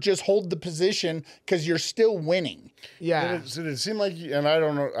working here. Just hold the position because you're still winning. Yeah. Did it seem like, and I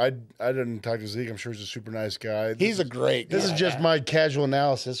don't know, I didn't talk to Zeke. I'm sure he's a super nice guy. He's a great guy. This is just my casual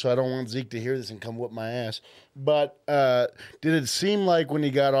analysis, so I don't want Zeke to hear this and come whoop my ass. But did it seem like when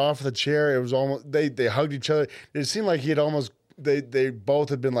he got off the chair, it was almost, they hugged each other. Did it seem like he had almost, they both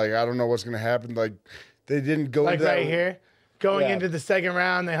had been like, I don't know what's going to happen. Like, they didn't go like that right here? Going into the second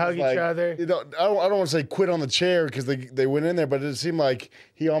round, they hug each other. I don't want to say quit on the chair because they went in there, but it seemed like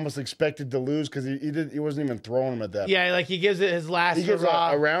he almost expected to lose because he wasn't even throwing him at that point. Yeah, like he gives it his last He gives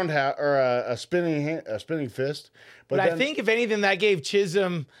hurrah. a roundhouse or a spinning fist. But I think if anything, that gave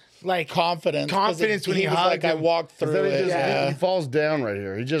Chisholm confidence when he was hugged like, I him. walked through it. He falls down right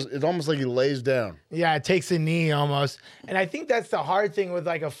here. It's almost like he lays down. Yeah, it takes a knee almost. And I think that's the hard thing with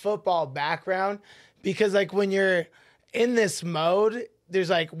a football background because when you're in this mode,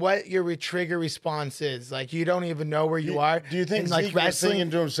 there's what your trigger response is. You don't even know where you are. Do you think Zeke was wrestling?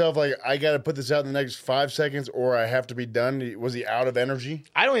 thinking to himself, I got to put this out in the next 5 seconds or I have to be done? Was he out of energy?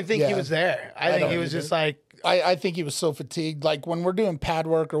 I don't even think he was there. I think he was just I think he was so fatigued. Like when we're doing pad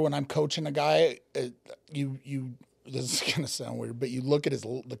work or when I'm coaching a guy, this is going to sound weird, but you look at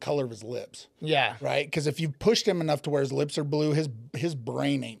the color of his lips. Yeah. Right? Because if you pushed him enough to where his lips are blue, his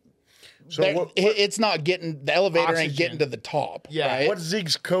brain ain't. So it's not getting, the elevator Oxygen. ain't getting to the top. Yeah. Right? What's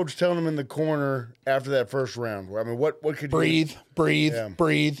Zeke's coach telling him in the corner after that first round? I mean, what could breathe, Yeah.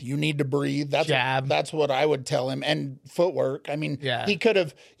 breathe. You need to breathe. That's what I would tell him. And footwork. I mean, he could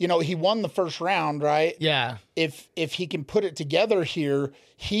have, he won the first round, right? Yeah. If he can put it together here,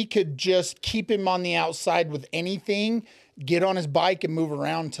 he could just keep him on the outside with anything, get on his bike and move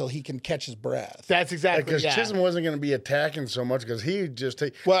around until he can catch his breath. That's exactly because Chisholm wasn't going to be attacking so much because he just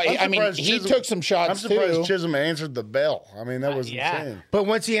take. Well, he took some shots. I'm surprised too. Chisholm answered the bell. I mean, that was insane. But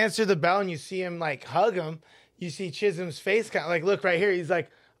once he answered the bell and you see him hug him, you see Chisholm's face kind of look right here. He's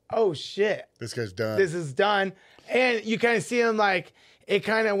like, oh shit, this guy's done. This is done. And you kind of see him it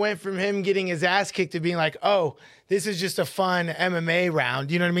kind of went from him getting his ass kicked to being oh, this is just a fun MMA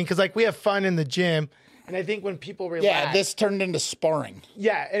round. You know what I mean? Because we have fun in the gym. And I think when people relax. Yeah, this turned into sparring.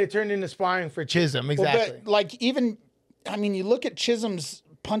 Yeah, it turned into sparring for Chisholm. Exactly. But you look at Chisholm's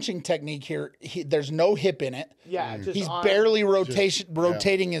punching technique here. There's no hip in it. Yeah, he's barely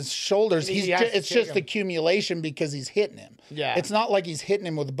rotating his shoulders. It's just accumulation because he's hitting him. Yeah, it's not like he's hitting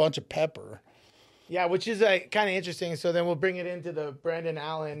him with a bunch of pepper. Yeah, which is kind of interesting. So then we'll bring it into the Brendan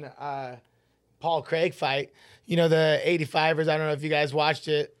Allen, Paul Craig fight. The 85ers. I don't know if you guys watched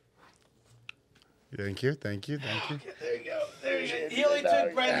it. Thank you. Okay, there you go. He only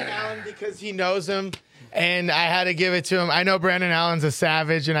took Brendan Allen because he knows him, and I had to give it to him. I know Brendan Allen's a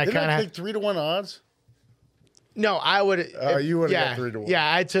savage, and I kind of take 3-1 odds. No, I would. You would have got 3-1.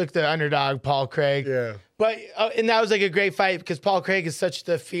 Yeah, I took the underdog, Paul Craig. Yeah, but and that was a great fight because Paul Craig is such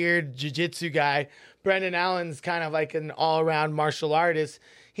the feared jiu-jitsu guy. Brendan Allen's kind of an all-around martial artist.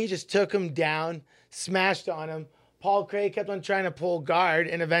 He just took him down, smashed on him. Paul Craig kept on trying to pull guard,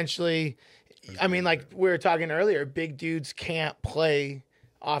 and eventually I mean, like we were talking earlier, big dudes can't play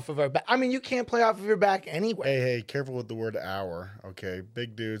off of our back. I mean, you can't play off of your back anyway. Hey, careful with the word hour. Okay,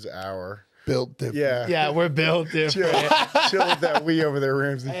 big dudes hour. Built different. Yeah, Yeah, we're built different. chill with that wee over there,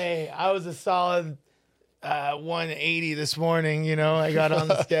 Ramsey. Hey, I was a solid 180 this morning. You know, I got on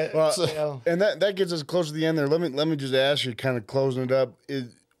the schedule. And that gets us close to the end there. Let me just ask you, kind of closing it up.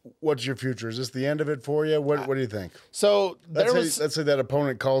 What's your future? Is this the end of it for you? What do you think? So Let's say that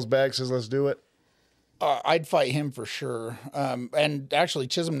opponent calls back, says, "Let's do it." I'd fight him for sure. And actually,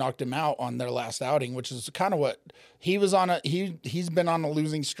 Chisholm knocked him out on their last outing, which is kind of what he was on. He's been on a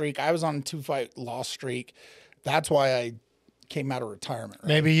losing streak. I was on a 2-fight loss streak. That's why I came out of retirement. Right?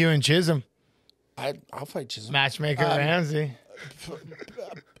 Maybe you and Chisholm. I'll fight Chisholm. Matchmaker Ramsey.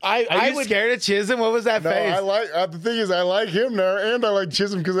 I Are you scared of Chisholm? What was that No, face? I like the thing is I like him now, and I like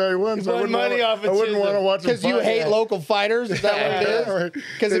Chisholm because I won. So I won wouldn't money wanna, off of I wouldn't Chisholm. want to watch him Because you fight. hate local fighters? Is that what it Right. is?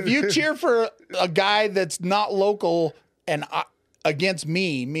 Because if you cheer for a guy that's not local and against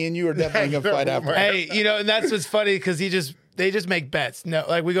me and you are definitely going to fight after. Hey, you know, and that's what's funny because they just make bets. No,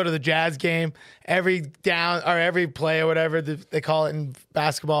 like we go to the Jazz game every down or every play or whatever they call it in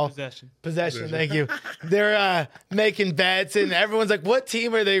basketball. Possession. Thank you. They're making bets and everyone's like, "What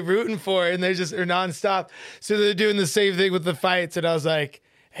team are they rooting for?" And they're nonstop. So they're doing the same thing with the fights. And I was like,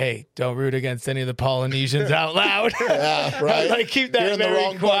 "Hey, don't root against any of the Polynesians out loud." Yeah, right. Like keep that You're in the very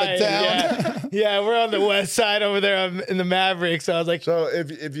wrong part of quiet. town. Yeah, we're on the west side over there in the Mavericks. So I was like, So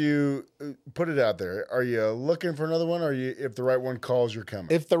if you put it out there, are you looking for another one, or if the right one calls, you're coming?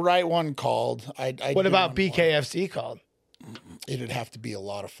 If the right one called, I'd "What do about one more. BKFC called?" It'd have to be a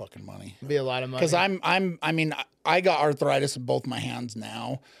lot of fucking money. Be a lot of money. Because I got arthritis in both my hands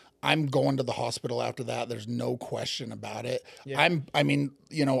now. I'm going to the hospital after that. There's no question about it. Yeah.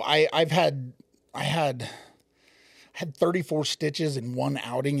 I had 34 stitches in one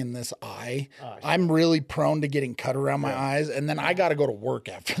outing in this eye. Oh, I'm really prone to getting cut around my eyes, and then I got to go to work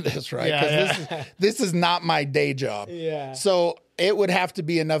after this, right? Because this is not my day job. Yeah. So it would have to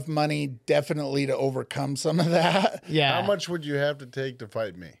be enough money, definitely, to overcome some of that. Yeah. How much would you have to take to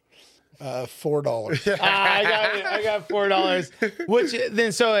fight me? $4. I got $4. Which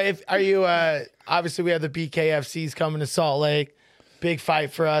then? So are you? Obviously, we have the BKFCs coming to Salt Lake. Big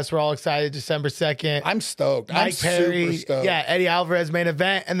fight for us. We're all excited. December 2nd. I'm stoked. Mike Perry, super stoked. yeah, Eddie Alvarez main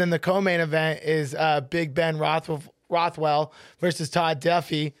event, and then the co-main event is Big Ben Rothwell versus Todd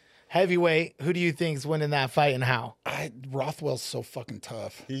Duffy. Heavyweight. Who do you think is winning that fight and how? Rothwell's so fucking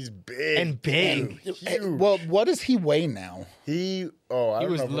tough. He's big And big. Huge. Well, what does he weigh now? I He don't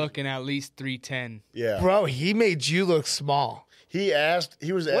was know. looking at least 310. Yeah, Bro, he made you look small. he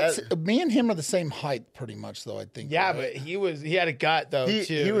was asked. Me and him are the same height, pretty much, though. I think. Yeah, right? but he had a gut though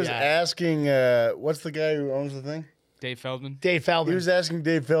too. He was yeah. asking. What's the guy who owns the thing? Dave Feldman. Dave Feldman. He was asking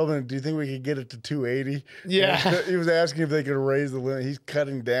Dave Feldman, "Do you think we could get it to 280?" Yeah. He was asking if they could raise the limit. He's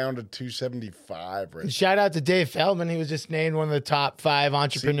cutting down to 275 right now. Shout out to Dave Feldman. He was just named one of the top 5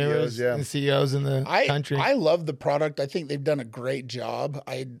 entrepreneurs CEOs, yeah. and CEOs in the country. I love the product. I think they've done a great job.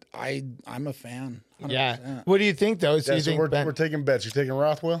 I'm a fan. 100%. Yeah. What do you think though? So Yeah, you so think we're taking bets. You taking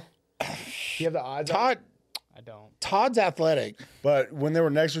Rothwell? do you have the odds? I don't. Todd's athletic. But when they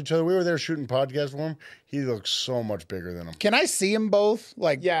were next to each other, we were there shooting podcasts for him. He looks so much bigger than him. Can I see them both?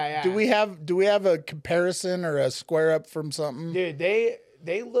 Like, Yeah. Do we have a comparison or a square up from something? Dude,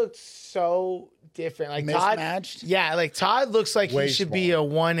 they looked so different. Like Mismatched? Todd, yeah, like Todd looks like Way he should be a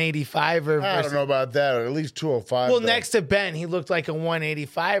 185er. I don't know about that. At least 205. Well, though. next to Ben, he looked like a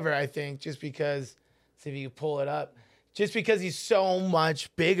 185er, I think, just because. See if you can pull it up. Just because he's so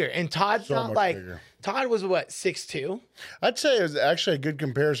much bigger, and Todd's So not much like bigger. Todd was what 6'2". I'd say it was actually a good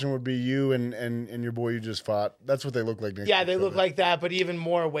comparison would be you and your boy you just fought. That's what they look like. Next Yeah, to they each look other. like that, but even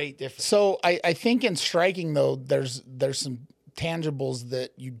more weight difference. So I think in striking though, there's some tangibles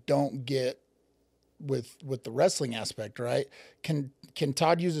that you don't get with the wrestling aspect, right? Can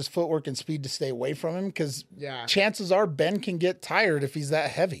Todd use his footwork and speed to stay away from him? Because Yeah. chances are Ben can get tired if he's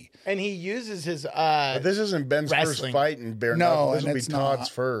that heavy. And he uses his. But this isn't Ben's Wrestling. first fight in bare No, knuckle. This and will be it's Todd's not.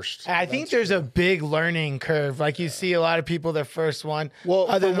 first. I think there's a big learning curve. Like you see a lot of people their first one. Well,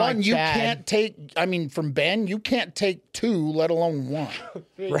 other for than one, like you Chad. can't take. I mean, from Ben, you can't take 2, let alone 1,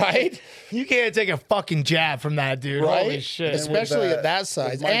 right? You can't take a fucking jab from that dude. Right? Holy shit. Especially with, at that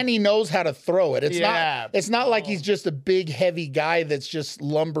size, Mike- and he knows how to throw it. It's Yeah. not. It's not like he's just a big, heavy guy that's just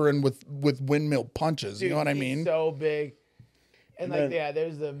lumbering with windmill punches. Dude, you know what I he's mean? so big. And like, then- yeah,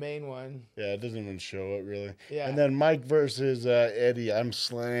 there's the main one. Yeah, it doesn't even show it really. Yeah. And then Mike versus Eddie. I'm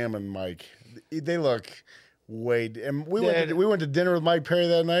slamming Mike. They look way. And we went to dinner with Mike Perry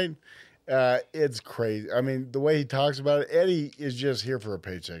that night. It's crazy. I mean, the way he talks about it, Eddie is just here for a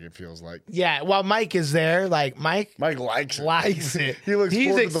paycheck, it feels like. Yeah, while Mike is there, like Mike likes it. likes it. He looks he's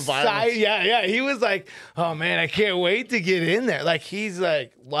forward to the excited. violence. Yeah. He was like, "Oh man, I can't wait to get in there." Like he's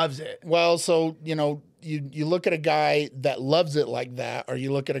like loves it. Well, so you look at a guy that loves it like that, or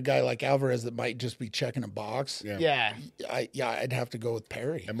you look at a guy like Alvarez that might just be checking a box. Yeah. I'd have to go with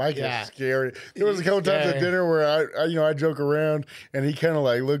Perry. And Mike Yeah. is scary. There was a couple times at dinner where I joke around, and he kind of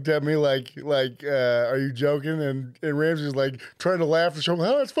like looked at me like, are you joking? And Ramsey's like trying to laugh and show him,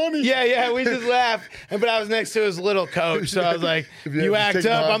 it's funny. Yeah, we just laughed. But I was next to his little coach, so I was like, "You have to act take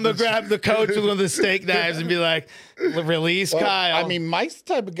up, him I'm gonna hostage." grab the coach with one of the steak knives and be like, release Well, Kyle." I mean, Mike's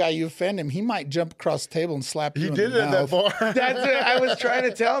the type of guy, you offend him, he might jump across the table and slap you He in did the it at that mouth. bar. that's what I was trying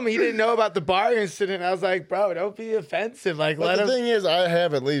to tell him. He didn't know about the bar incident. I was like, "Bro, don't be offensive. Like, But let the him." thing is, I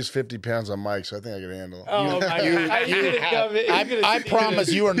have at least 50 pounds on Mike, so I think I can handle it. Oh my god! You didn't come in- I promise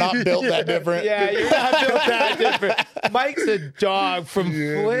you are not built that different. Yeah, you're not built that different. Mike's a dog from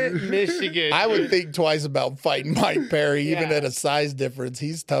Flint, Michigan. I would think twice about fighting Mike Perry, even Yeah. at a size difference.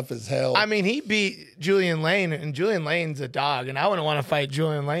 He's tough as hell. I mean, he beat Julian Lane, and Julian Lane's a dog, and I wouldn't want to fight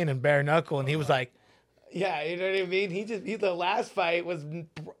Julian Lane and bare knuckle. And he was like, "Yeah, you know what I mean." The last fight was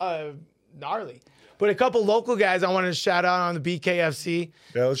gnarly. But a couple local guys I wanted to shout out on the BKFC.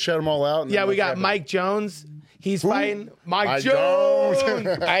 Yeah, let's shut them all out. and Yeah, then we let's got wrap it. Mike Jones. He's fighting Mike Mike Jones.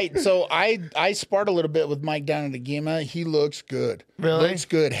 Jones. I sparred a little bit with Mike down at Agema. He looks good. Really? Looks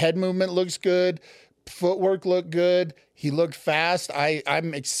good. Head movement looks good. Footwork looked good. He looked fast.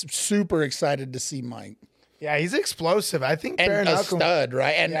 I'm super excited to see Mike. Yeah, he's explosive. I think bare And a knuckle. stud,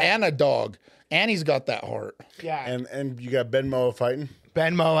 right? And Yeah. and a dog. And he's got that heart. Yeah, And you got Ben Moa fighting.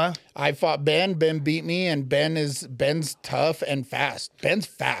 Ben Moa. I fought Ben. Ben beat me, and Ben's tough and fast. Ben's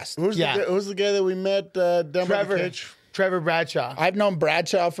fast. Who's the guy that we met down by Trevor. the cage? Trevor Bradshaw. I've known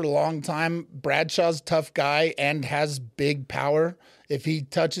Bradshaw for a long time. Bradshaw's a tough guy and has big power. If he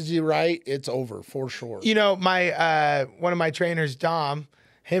touches you right, it's over for sure. You know, my one of my trainers, Dom,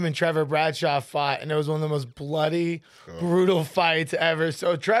 him and Trevor Bradshaw fought, and it was one of the most bloody, brutal fights ever.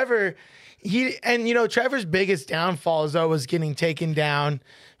 So Trevor, Trevor's biggest downfall is always getting taken down,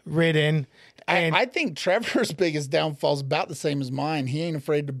 ridden. And I think Trevor's biggest downfall is about the same as mine. He ain't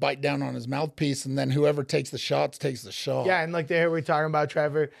afraid to bite down on his mouthpiece, and then whoever takes the shots takes the shot. yeah, and like there we're talking about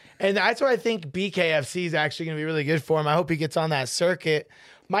Trevor. And that's why I think BKFC is actually going to be really good for him. I hope he gets on that circuit.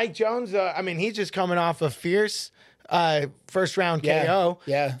 Mike Jones, he's just coming off a fierce first round Yeah, KO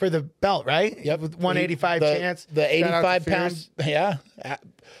yeah. for the belt, right? Yep. With 185 The- chance. The Shout out to 85 pound. Fierce. Yeah.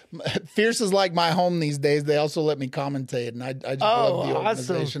 Fierce is like my home these days. They also let me commentate, and I just love the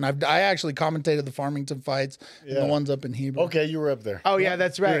awesome. organization. I actually commentated the Farmington fights, and the ones up in Hebrew. Okay, you were up there. Oh, yeah,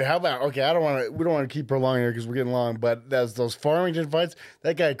 that's right. Dude, how about we don't want to keep prolonging here because we're getting long, but those Farmington fights,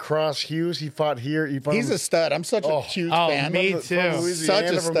 that guy Cross Hughes, he fought here. He's a stud. I'm such a huge fan. me from too. Louisiana,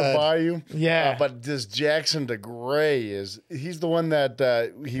 Such a from the stud. Bayou. Yeah. But this Jackson DeGray he's the one that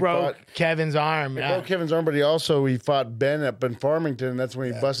he Broke fought. Kevin's arm. He Yeah. broke Kevin's arm, but he fought Ben up in Farmington, and that's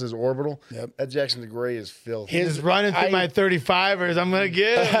when he busted his orbital. Yep. That Jackson DeGray is filthy. He's running through my 35ers. I'm gonna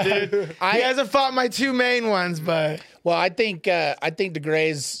get him, dude. He hasn't fought my two main ones, but Well, I think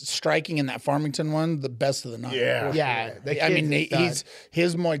DeGray's striking in that Farmington one the best of the night. Yeah. yeah. the I mean, kid's a stud.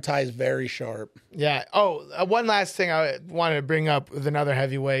 his Muay Thai is very sharp. Yeah. Oh, one last thing I wanted to bring up with another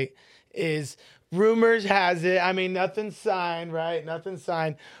heavyweight is rumors has it. I mean, nothing's signed, right? Nothing's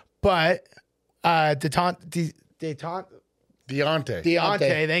signed, but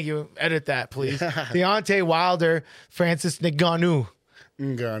Deontay, thank you. Edit that, please. Deontay Wilder, Francis Ngannou.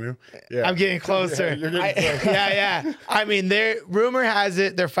 Ngannou. Yeah. I'm getting closer. You're getting close. Yeah. I mean, rumor has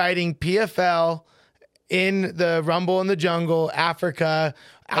it they're fighting PFL in the Rumble in the Jungle, Africa,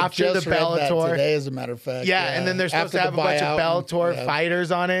 after the Just read that Bellator. today, as a matter of fact. Yeah, and then they're supposed After to have a the bunch of buyout, Bellator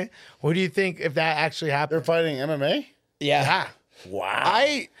fighters on it. What do you think if that actually They're happened? fighting MMA? Yeah.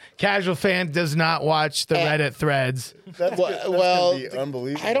 Wow. Casual fan does not watch the Reddit threads. That's Well, gonna be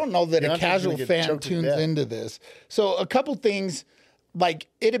unbelievable. I don't know that a Deontay's casual gonna get fan choked to tunes death. into this. So a couple things, like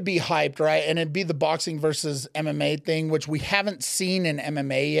it'd be hyped, right? And it'd be the boxing versus MMA thing, which we haven't seen in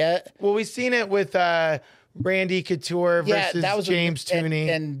MMA yet. Well, we've seen it with Randy Couture versus James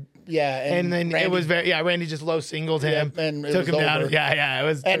Tooney. And then Randy, it was Randy just low singled him, and it took was him down. over. Yeah, it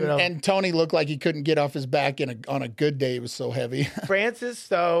was. and Tony looked like he couldn't get off his back on a good day. He was so heavy. Francis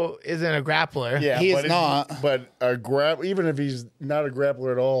though isn't a grappler. Yeah, He is but not. But even if he's not a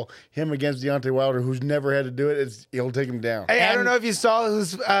grappler at all, him against Deontay Wilder, who's never had to do it, he'll take him down. Hey, I don't know if you saw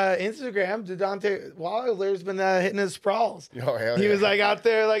his Instagram. Deontay Wilder's been hitting his sprawls. Oh, hell He yeah. was like out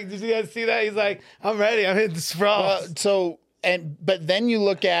there, like, did you guys see that? He's like, I'm ready. I'm hitting the sprawls. So But then you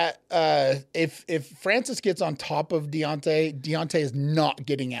look at if Francis gets on top of Deontay is not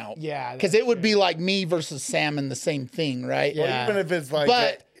getting out. Yeah, because it would be like me versus Salmon, the same thing, right? Yeah. Well, even if it's like,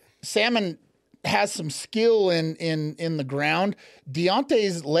 But Salmon has some skill in the ground.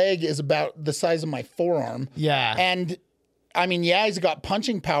 Deontay's leg is about the size of my forearm. Yeah. And I mean, yeah, he's got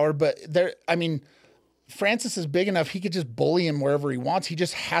punching power, but Francis is big enough, he could just bully him wherever he wants. He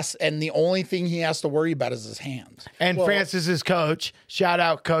just has, and the only thing he has to worry about is his hands. And Francis's coach, shout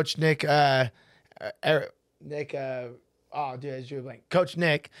out Coach Nick, Coach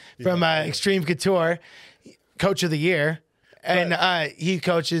Nick from Extreme Couture, Coach of the Year. And he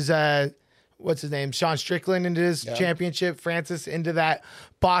coaches, what's his name, Sean Strickland into his championship, Francis into that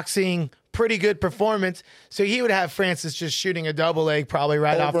boxing, pretty good performance. So he would have Francis just shooting a double leg probably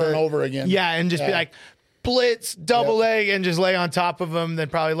Over and over again. Yeah, and just be like, blitz, double leg, and just lay on top of him, then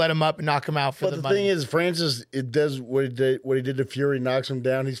probably let him up and knock him out for but the money. thing is, Francis, it does what he did to Fury, knocks him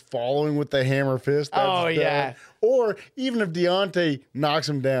down. He's following with the hammer fist. That's done. Or even if Deontay knocks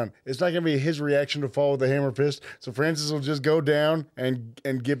him down, it's not going to be his reaction to fall with the hammer fist. So Francis will just go down and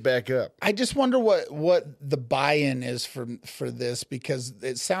get back up. I just wonder what the buy-in is for this, because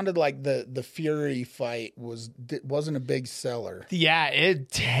it sounded like the Fury fight wasn't a big seller. Yeah,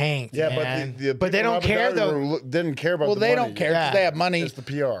 it tanked. Yeah, man. but but they don't care though. Didn't care about. Well, the they money. don't care because they have money. It's the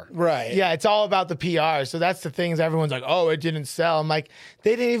PR. Right. Yeah, it's all about the PR. So that's the things everyone's like, oh, it didn't sell. I'm like,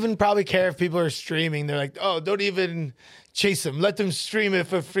 they didn't even probably care if people are streaming. They're like, oh, don't even chase them. Let them stream it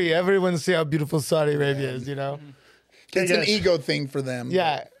for free. Everyone see how beautiful Saudi Arabia is, you know? It's an ego thing for them.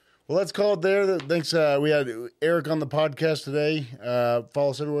 Yeah. Well, let's call it there. Thanks. We had Eric on the podcast today.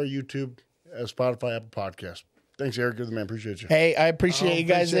 Follow us everywhere: YouTube, Spotify, Apple Podcast. Thanks, Eric. You're the man. Appreciate you. Hey, I appreciate you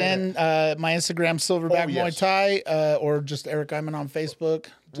guys in. My Instagram, Silverback Muay Thai, or just Eric Iman on Facebook.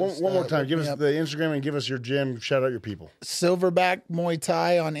 One more time. Give us the Instagram and give us your gym. Shout out your people. Silverback Muay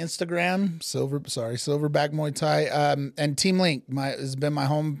Thai on Instagram. Silverback Muay Thai. And Team Link has been my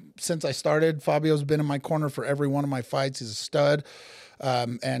home since I started. Fabio's been in my corner for every one of my fights. He's a stud.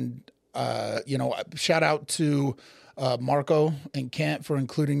 Shout out to Marco and Kent for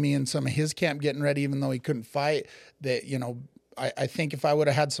including me in some of his camp getting ready, even though he couldn't fight. That, I think if I would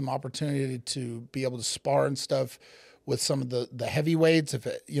have had some opportunity to be able to spar and stuff with some of the heavyweights,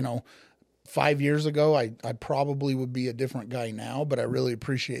 5 years ago, I probably would be a different guy now, but I really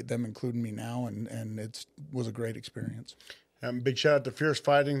appreciate them including me now, and it was a great experience. Big shout out to Fierce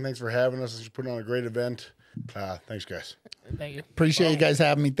Fighting. Thanks for having us. Thanks for putting on a great event. Thanks, guys. Thank you. Appreciate you guys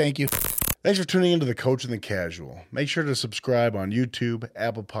having me. Thank you. Thanks for tuning into The Coach and the Casual. Make sure to subscribe on YouTube,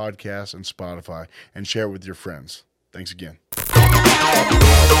 Apple Podcasts, and Spotify, and share it with your friends. Thanks again.